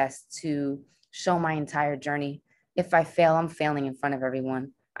my best to show my entire journey. If I fail, I'm failing in front of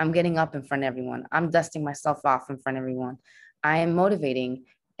everyone. I'm getting up in front of everyone. I'm dusting myself off in front of everyone. I am motivating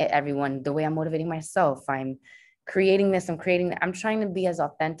everyone the way I'm motivating myself. I'm creating this, I'm creating that. I'm trying to be as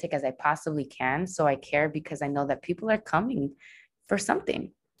authentic as I possibly can. So I care because I know that people are coming for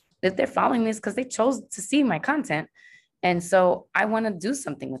something, that they're following this because they chose to see my content. And so I want to do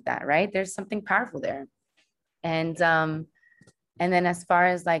something with that, right? There's something powerful there. And then as far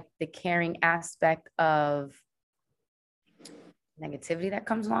as like the caring aspect of negativity that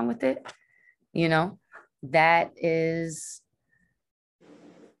comes along with it, you know, that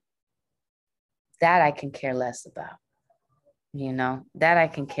I can care less about, you know, that I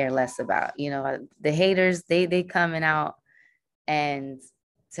can care less about, you know, the haters, they coming out. And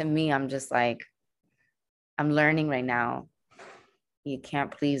to me, I'm just like, I'm learning right now, you can't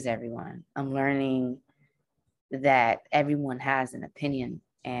please everyone. I'm learning that everyone has an opinion,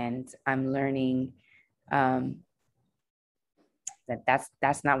 and I'm learning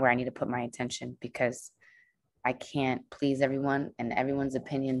that's not where I need to put my attention, because I can't please everyone, and everyone's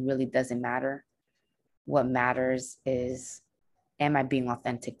opinion really doesn't matter. What matters is, am I being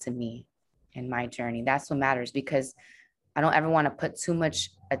authentic to me in my journey? That's what matters, because I don't ever want to put too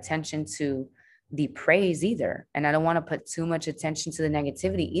much attention to the praise either. And I don't want to put too much attention to the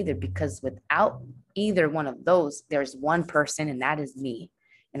negativity either, because without either one of those, there's one person, and that is me.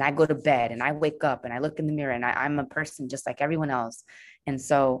 And I go to bed and I wake up and I look in the mirror, and I'm a person just like everyone else. And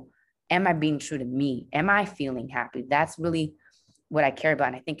so am I being true to me? Am I feeling happy? That's really what I care about.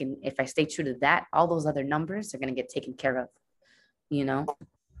 And I think if I stay true to that, all those other numbers are going to get taken care of, you know?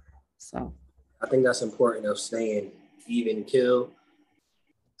 So I think that's important, of staying even kill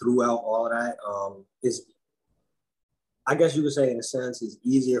throughout all of that. Is, I guess you could say in a sense, it's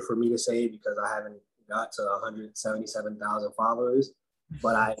easier for me to say because I haven't got to 177,000 followers,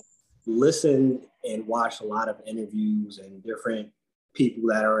 but I listened and watched a lot of interviews and different people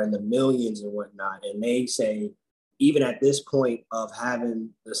that are in the millions and whatnot. And they say, even at this point of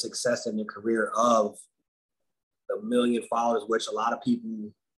having the success in their career of the million followers, which a lot of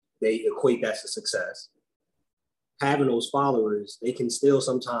people, they equate that to success, having those followers, they can still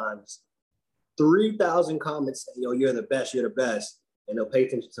sometimes 3,000 comments say, yo, you're the best, and they'll pay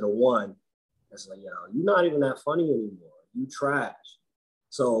attention to the one that's like, yo, you're not even that funny anymore, you trash.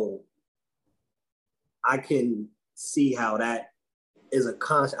 So I can see how that is a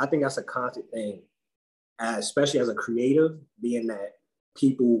constant, I think that's a constant thing, especially as a creative, being that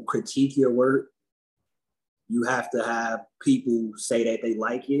people critique your work, you have to have people say that they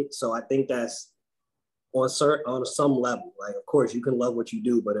like it. So I think that's on some level. Like, of course, you can love what you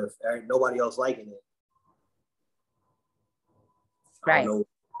do, but if nobody else liking it, right?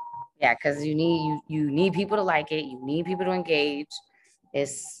 Yeah, because you need people to like it. You need people to engage.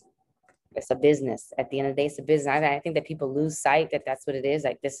 It's a business. At the end of the day, it's a business. I think that people lose sight that that's what it is.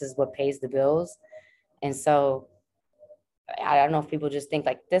 Like, this is what pays the bills. And so I don't know if people just think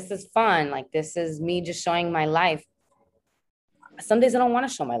like, this is fun. Like, this is me just showing my life. Some days I don't want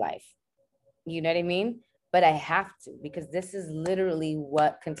to show my life. You know what I mean? But I have to, because this is literally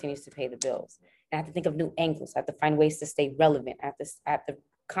what continues to pay the bills. And I have to think of new angles. I have to find ways to stay relevant. I have to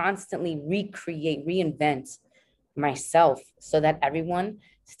constantly recreate, reinvent myself so that everyone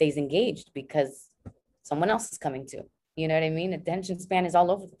stays engaged, because someone else is coming to. You know what I mean? Attention span is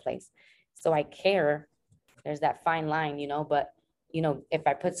all over the place. So I care. There's that fine line, you know, but you know, if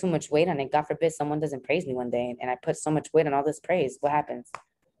I put too much weight on it, God forbid someone doesn't praise me one day, and I put so much weight on all this praise, what happens?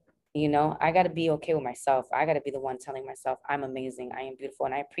 You know, I got to be okay with myself. I got to be the one telling myself I'm amazing, I am beautiful,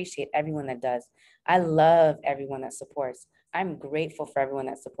 and I appreciate everyone that does. I love everyone that supports. I'm grateful for everyone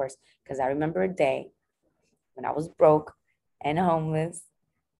that supports, because I remember a day when I was broke and homeless,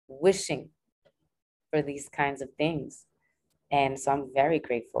 wishing for these kinds of things. And so I'm very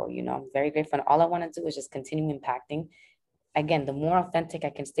grateful, you know, I'm very grateful. And all I want to do is just continue impacting. Again, the more authentic I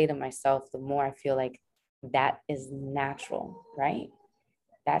can stay to myself, the more I feel like that is natural, right?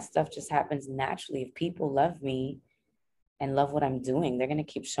 That stuff just happens naturally. If people love me and love what I'm doing, they're going to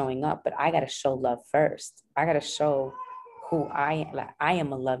keep showing up. But I got to show love first. I got to show who I am. Like, I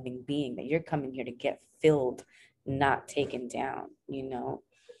am a loving being, that you're coming here to get filled, not taken down, you know?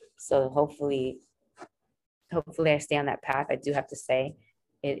 So hopefully I stay on that path. I do have to say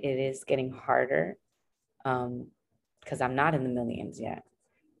it is getting harder because I'm not in the millions yet,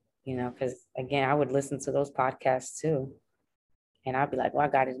 you know, because again, I would listen to those podcasts too. And I'd be like, well, I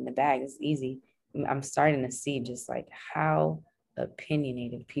got it in the bag. It's easy. I'm starting to see just like how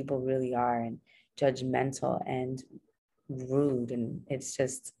opinionated people really are, and judgmental and rude. And it's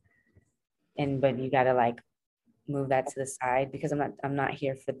just, but you got to like move that to the side, because I'm not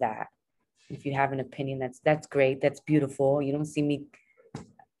here for that. If you have an opinion, that's great. That's beautiful. You don't see me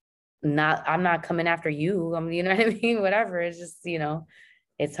I'm not coming after you. You know what I mean? Whatever. It's just,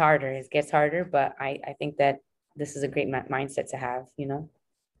 it's harder. It gets harder, but I think that this is a great mindset to have,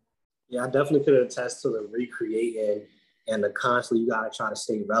 Yeah, I definitely could attest to the recreating and the constantly, you got to try to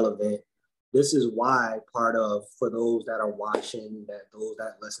stay relevant. This is why part of, for those that are watching, those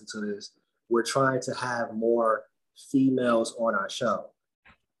that listen to this, we're trying to have more females on our show.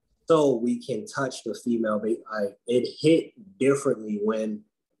 So we can touch the female. It hit differently when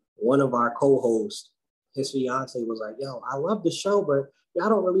one of our co-hosts, his fiance was like, yo, I love the show, but y'all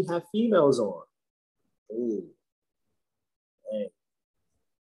don't really have females on. Ooh. Dang.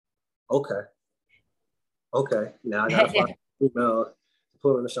 Okay. Now I gotta find a female to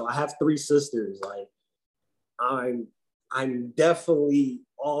put on the show. I have 3 sisters. Like I'm definitely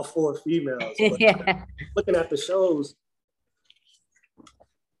all for females. But Yeah. looking at the shows,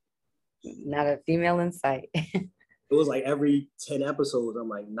 Not a female in sight. it was like every 10 episodes, I'm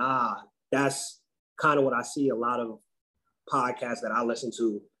like, nah, that's kind of what I see a lot of podcasts that I listen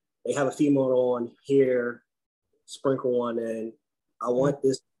to. They have a female on here, sprinkle one in. I want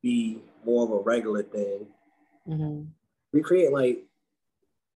this to be more of a regular thing. Mm-hmm.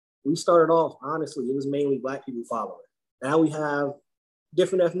 We started off, honestly, it was mainly Black people following. Now we have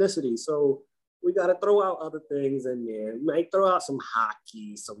different ethnicities. So we got to throw out other things in there. We might throw out some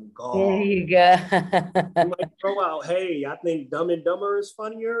hockey, some golf. There you go. We might throw out, hey, I think Dumb and Dumber is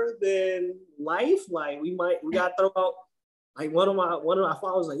funnier than Life. Like we got to throw out, like one of my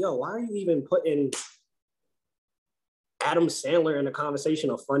followers like, yo, why are you even putting Adam Sandler in the conversation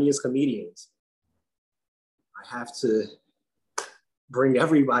of funniest comedians? I have to bring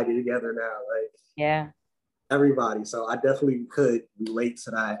everybody together now. Like, yeah, everybody. So I definitely could relate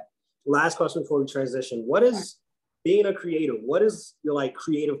to that. Last question before we transition. What is being a creative? What is your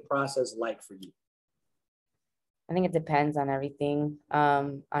creative process like for you? I think it depends on everything,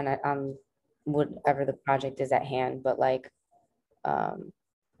 on whatever the project is at hand, but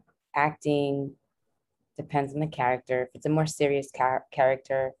acting depends on the character. If it's a more serious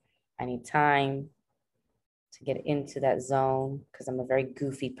character, I need time to get into that zone because I'm a very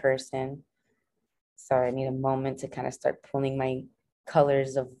goofy person. So I need a moment to kind of start pulling my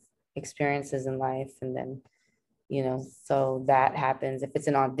colors of experiences in life. And then, so that happens. If it's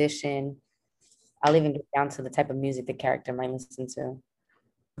an audition, I'll even get down to the type of music the character might listen to.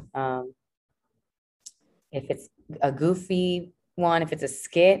 If it's a goofy one, if it's a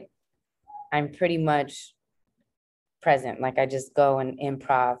skit, I'm pretty much present. Like I just go and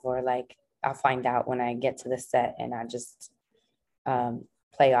improv, or I'll find out when I get to the set, and I just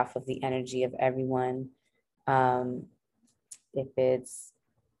play off of the energy of everyone. If it's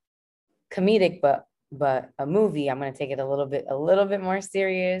comedic, but a movie, I'm going to take it a little bit more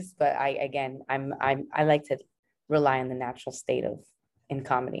serious. But I like to rely on the natural state in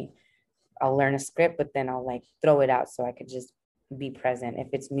comedy. I'll learn a script, but then I'll throw it out so I could just be present. If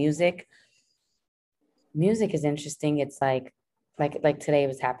it's music is interesting. It's like today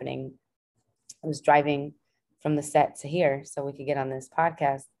was happening. I was driving from the set to here so we could get on this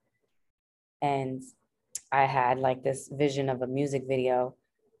podcast. And I had this vision of a music video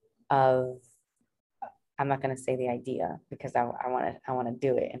of, I'm not going to say the idea because I want to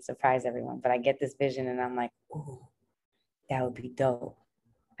do it and surprise everyone. But I get this vision and I'm like, ooh, that would be dope.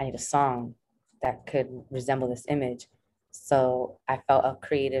 I need a song that could resemble this image. So I felt a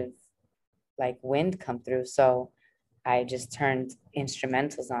creative wind come through. So I just turned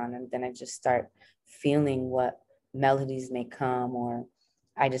instrumentals on, and then I just start feeling what melodies may come, or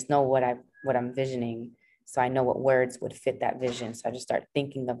I just know what I'm visioning. So I know what words would fit that vision. So I just start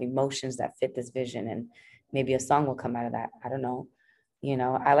thinking of emotions that fit this vision, and maybe a song will come out of that. I don't know.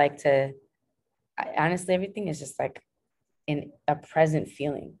 Honestly, everything is just in a present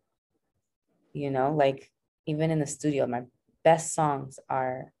feeling, even in the studio, my best songs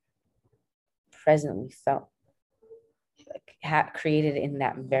are presently felt, created in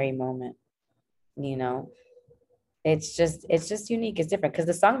that very moment. It's just unique. It's different because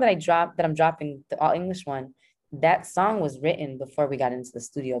the song that I'm dropping, the all English one, that song was written before we got into the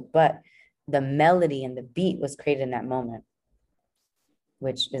studio, but the melody and the beat was created in that moment,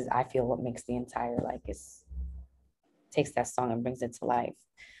 which is, I feel, what makes the entire takes that song and brings it to life.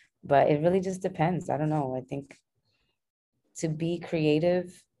 But it really just depends. I don't know. I think to be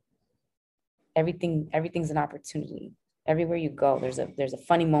creative, everything's an opportunity. Everywhere you go, there's a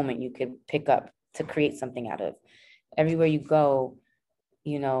funny moment you could pick up to create something out of. Everywhere you go,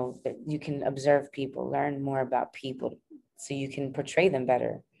 you can observe people, learn more about people so you can portray them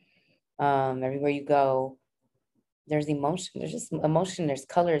better. Everywhere you go, there's emotion. There's just emotion. There's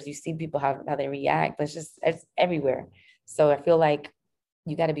colors. You see people how they react. It's everywhere. So I feel like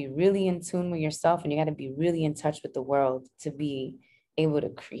you got to be really in tune with yourself, and you got to be really in touch with the world to be able to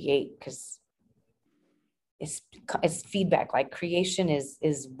create, because it's feedback. Like creation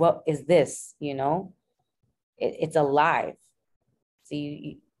is what is this, you know? It's alive. So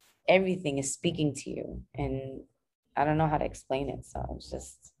everything is speaking to you, and I don't know how to explain it. So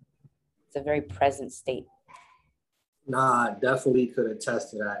it's a very present state. Nah, I definitely could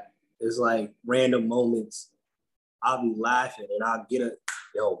attest to that. It's like random moments. I'll be laughing and I'll get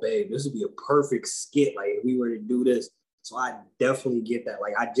yo, babe, this would be a perfect skit. Like if we were to do this. So I definitely get that.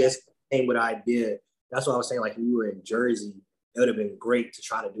 Like I just came with an idea. That's what I was saying. Like if we were in Jersey, it would have been great to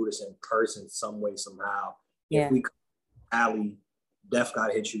try to do this in person some way, somehow. Yeah. If we could, Ali, Def got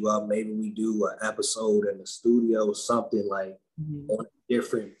to hit you up. Maybe we do an episode in the studio, something like on a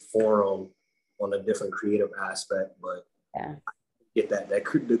different forum, on a different creative aspect. But yeah, I get that the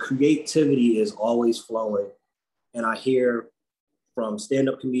creativity is always flowing. And I hear from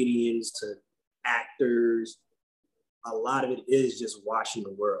stand-up comedians to actors, a lot of it is just watching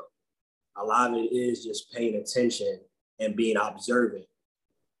the world. A lot of it is just paying attention and being observant.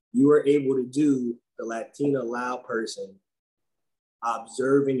 You are able to do the Latina loud person,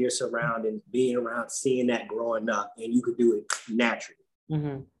 observing your surroundings, being around, seeing that growing up, and you could do it naturally.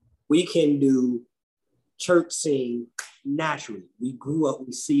 Mm-hmm. We can do church scene naturally. We grew up,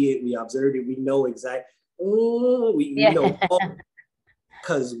 we see it, we observed it, we know exactly. We know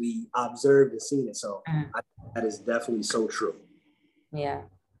because we observed and seen it. So that is definitely so true. Yeah.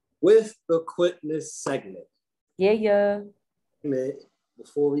 With the quickness segment. Yeah.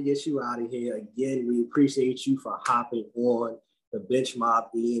 Before we get you out of here, again, we appreciate you for hopping on the Bench Mob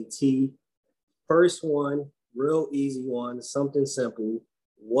ENT. First one, real easy one, something simple.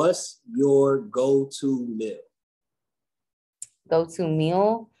 What's your go-to meal? Go-to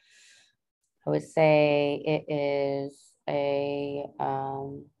meal? I would say it is a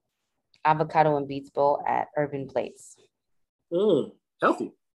avocado and beets bowl at Urban Plates.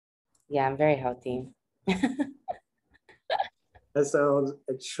 Healthy. Yeah, I'm very healthy. That sounds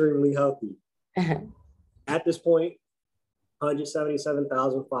extremely healthy. At this point,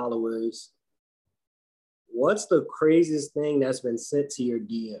 177,000 followers. What's the craziest thing that's been sent to your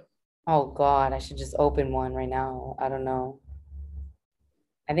DM? Oh God, I should just open one right now. I don't know.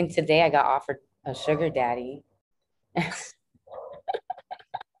 I think today I got offered a sugar daddy.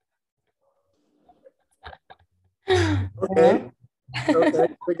 Okay.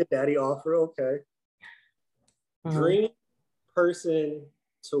 Sugar daddy offer. Okay. Dream person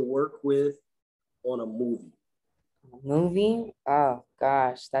to work with on a movie. Movie? Oh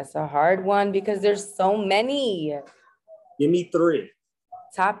gosh, that's a hard one because there's so many. Give me 3.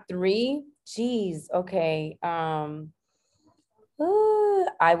 Top 3? Jeez. Okay.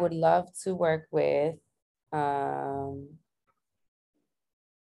 I would love to work with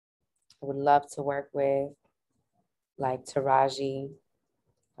like Taraji.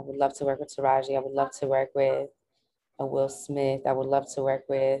 I would love to work with Taraji. I would love to work with a Will Smith. I would love to work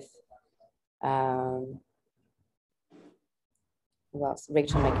with who else?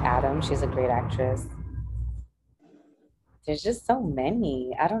 Rachel McAdams. She's a great actress. There's just so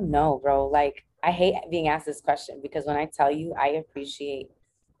many. I don't know, bro. Like, I hate being asked this question because when I tell you, I appreciate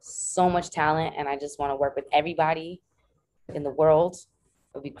so much talent and I just want to work with everybody in the world.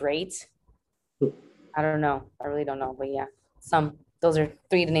 It would be great. I don't know. I really don't know. But yeah, those are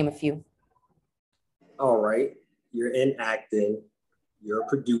 3 to name a few. All right. You're in acting. You're a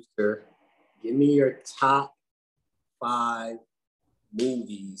producer. Give me your top 5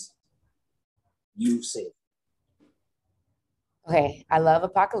 movies you've seen. Okay, I love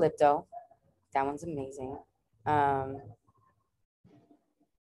Apocalypto. That one's amazing.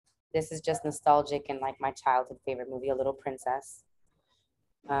 This is just nostalgic and like my childhood favorite movie, A Little Princess.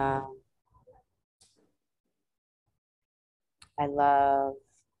 I love,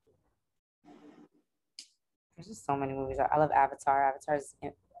 there's just so many movies. I love Avatar. Avatar is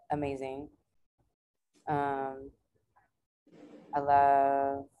amazing. I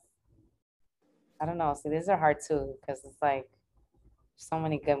don't know. So these are hard too, because it's like so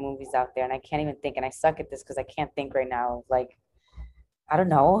many good movies out there and I can't even think. And I suck at this because I can't think right now. Like, I don't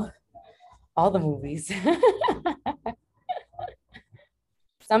know. All the movies.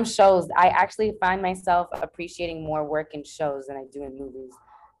 Some shows, I actually find myself appreciating more work in shows than I do in movies.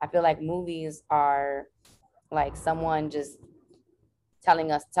 I feel like movies are like someone just telling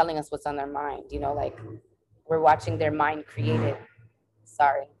us what's on their mind, you know, like we're watching their mind create it.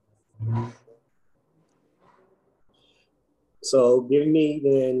 Sorry. So give me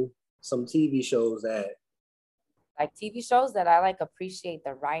then some TV shows that I like appreciate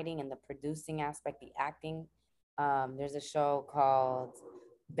the writing and the producing aspect, the acting. There's a show called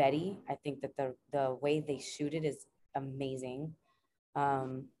Betty. I think that the way they shoot it is amazing.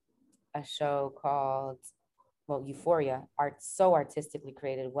 A show called, well, Euphoria, so artistically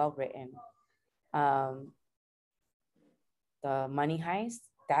created, well written. The Money Heist,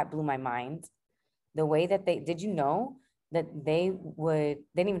 that blew my mind. The way that did you know that they didn't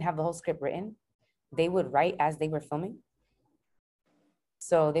even have the whole script written? They would write as they were filming.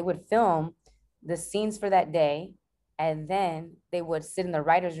 So they would film the scenes for that day, and then they would sit in the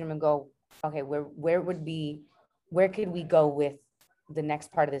writer's room and go, okay, where could we go with the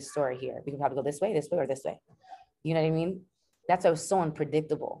next part of this story here? We could probably go this way, or this way. You know what I mean? That's why it was so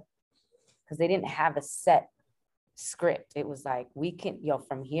unpredictable, because they didn't have a set script. It was like, we can,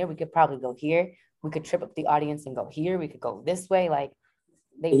 from here, we could probably go here. We could trip up the audience and go here. We could go this way. Like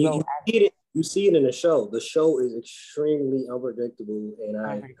you see it in the show. The show is extremely unpredictable, and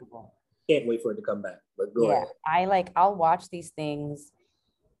I can't wait for it to come back. But go ahead. I'll watch these things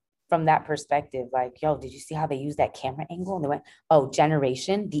from that perspective. Like, yo, did you see how they used that camera angle? And they went, oh,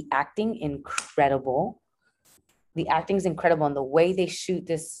 Generation, the acting, incredible. The acting's incredible. And the way they shoot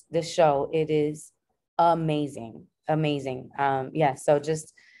this show, it is amazing. So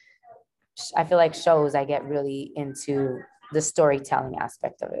just, I feel like shows, I get really into the storytelling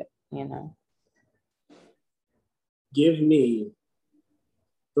aspect of it, Give me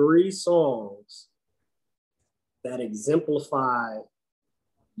 3 songs that exemplify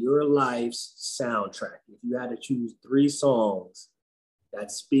your life's soundtrack. If you had to choose 3 songs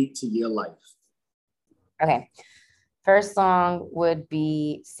that speak to your life. Okay. First song would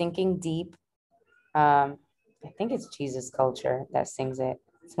be Sinking Deep. I think it's Jesus Culture that sings it.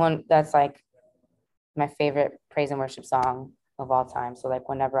 It's one that's like my favorite praise and worship song of all time. So like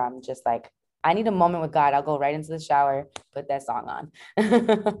whenever I'm just like, I need a moment with God, I'll go right into the shower, put that song on.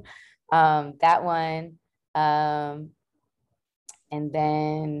 That one. And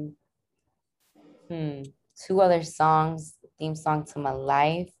then 2 other songs, theme song to my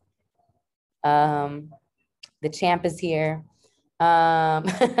life. The Champ is here.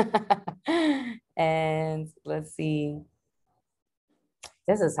 And let's see.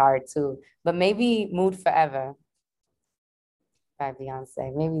 This is hard too, but maybe Mood Forever by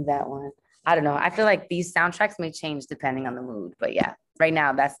Beyonce. Maybe that one. I don't know. I feel like these soundtracks may change depending on the mood, but yeah, right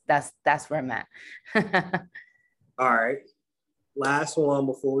now that's where I'm at. All right. Last one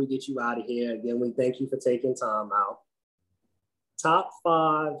before we get you out of here. Again, we thank you for taking time out. Top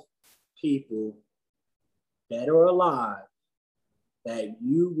 5 people dead or alive that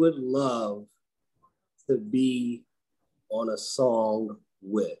you would love to be on a song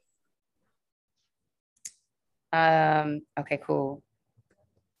with. Okay, cool.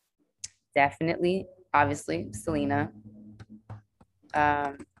 Definitely, obviously, Selena.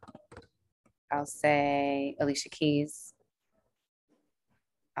 I'll say Alicia Keys.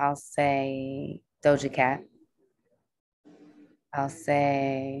 I'll say Doja Cat. I'll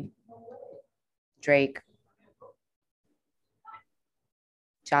say Drake.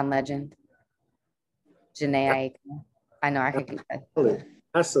 John Legend. Janae Aiko. I know I could do that.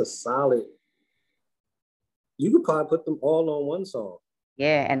 That's a solid. You could probably put them all on one song.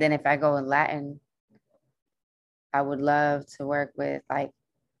 Yeah, and then if I go in Latin, I would love to work with like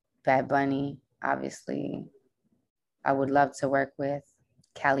Bad Bunny, obviously. I would love to work with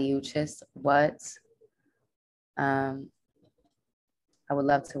Kali Uchis. I would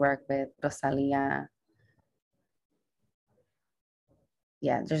love to work with Rosalia.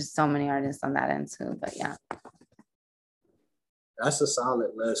 Yeah, there's so many artists on that end too, but yeah. That's a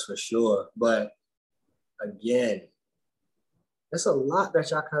solid list for sure. But again, there's a lot that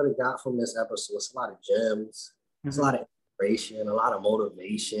y'all kind of got from this episode. It's a lot of gems. It's a lot of inspiration, a lot of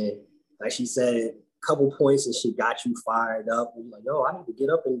motivation. Like she said, a couple points and she got you fired up. And you're like, yo, I need to get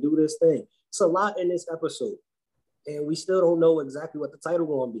up and do this thing. It's a lot in this episode. And we still don't know exactly what the title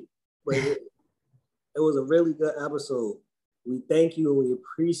going to be. But it was a really good episode. We thank you and we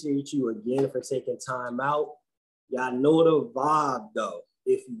appreciate you again for taking time out. Y'all know the vibe though.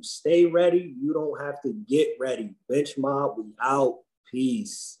 If you stay ready, you don't have to get ready. Bench Mob, we out.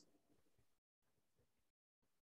 Peace.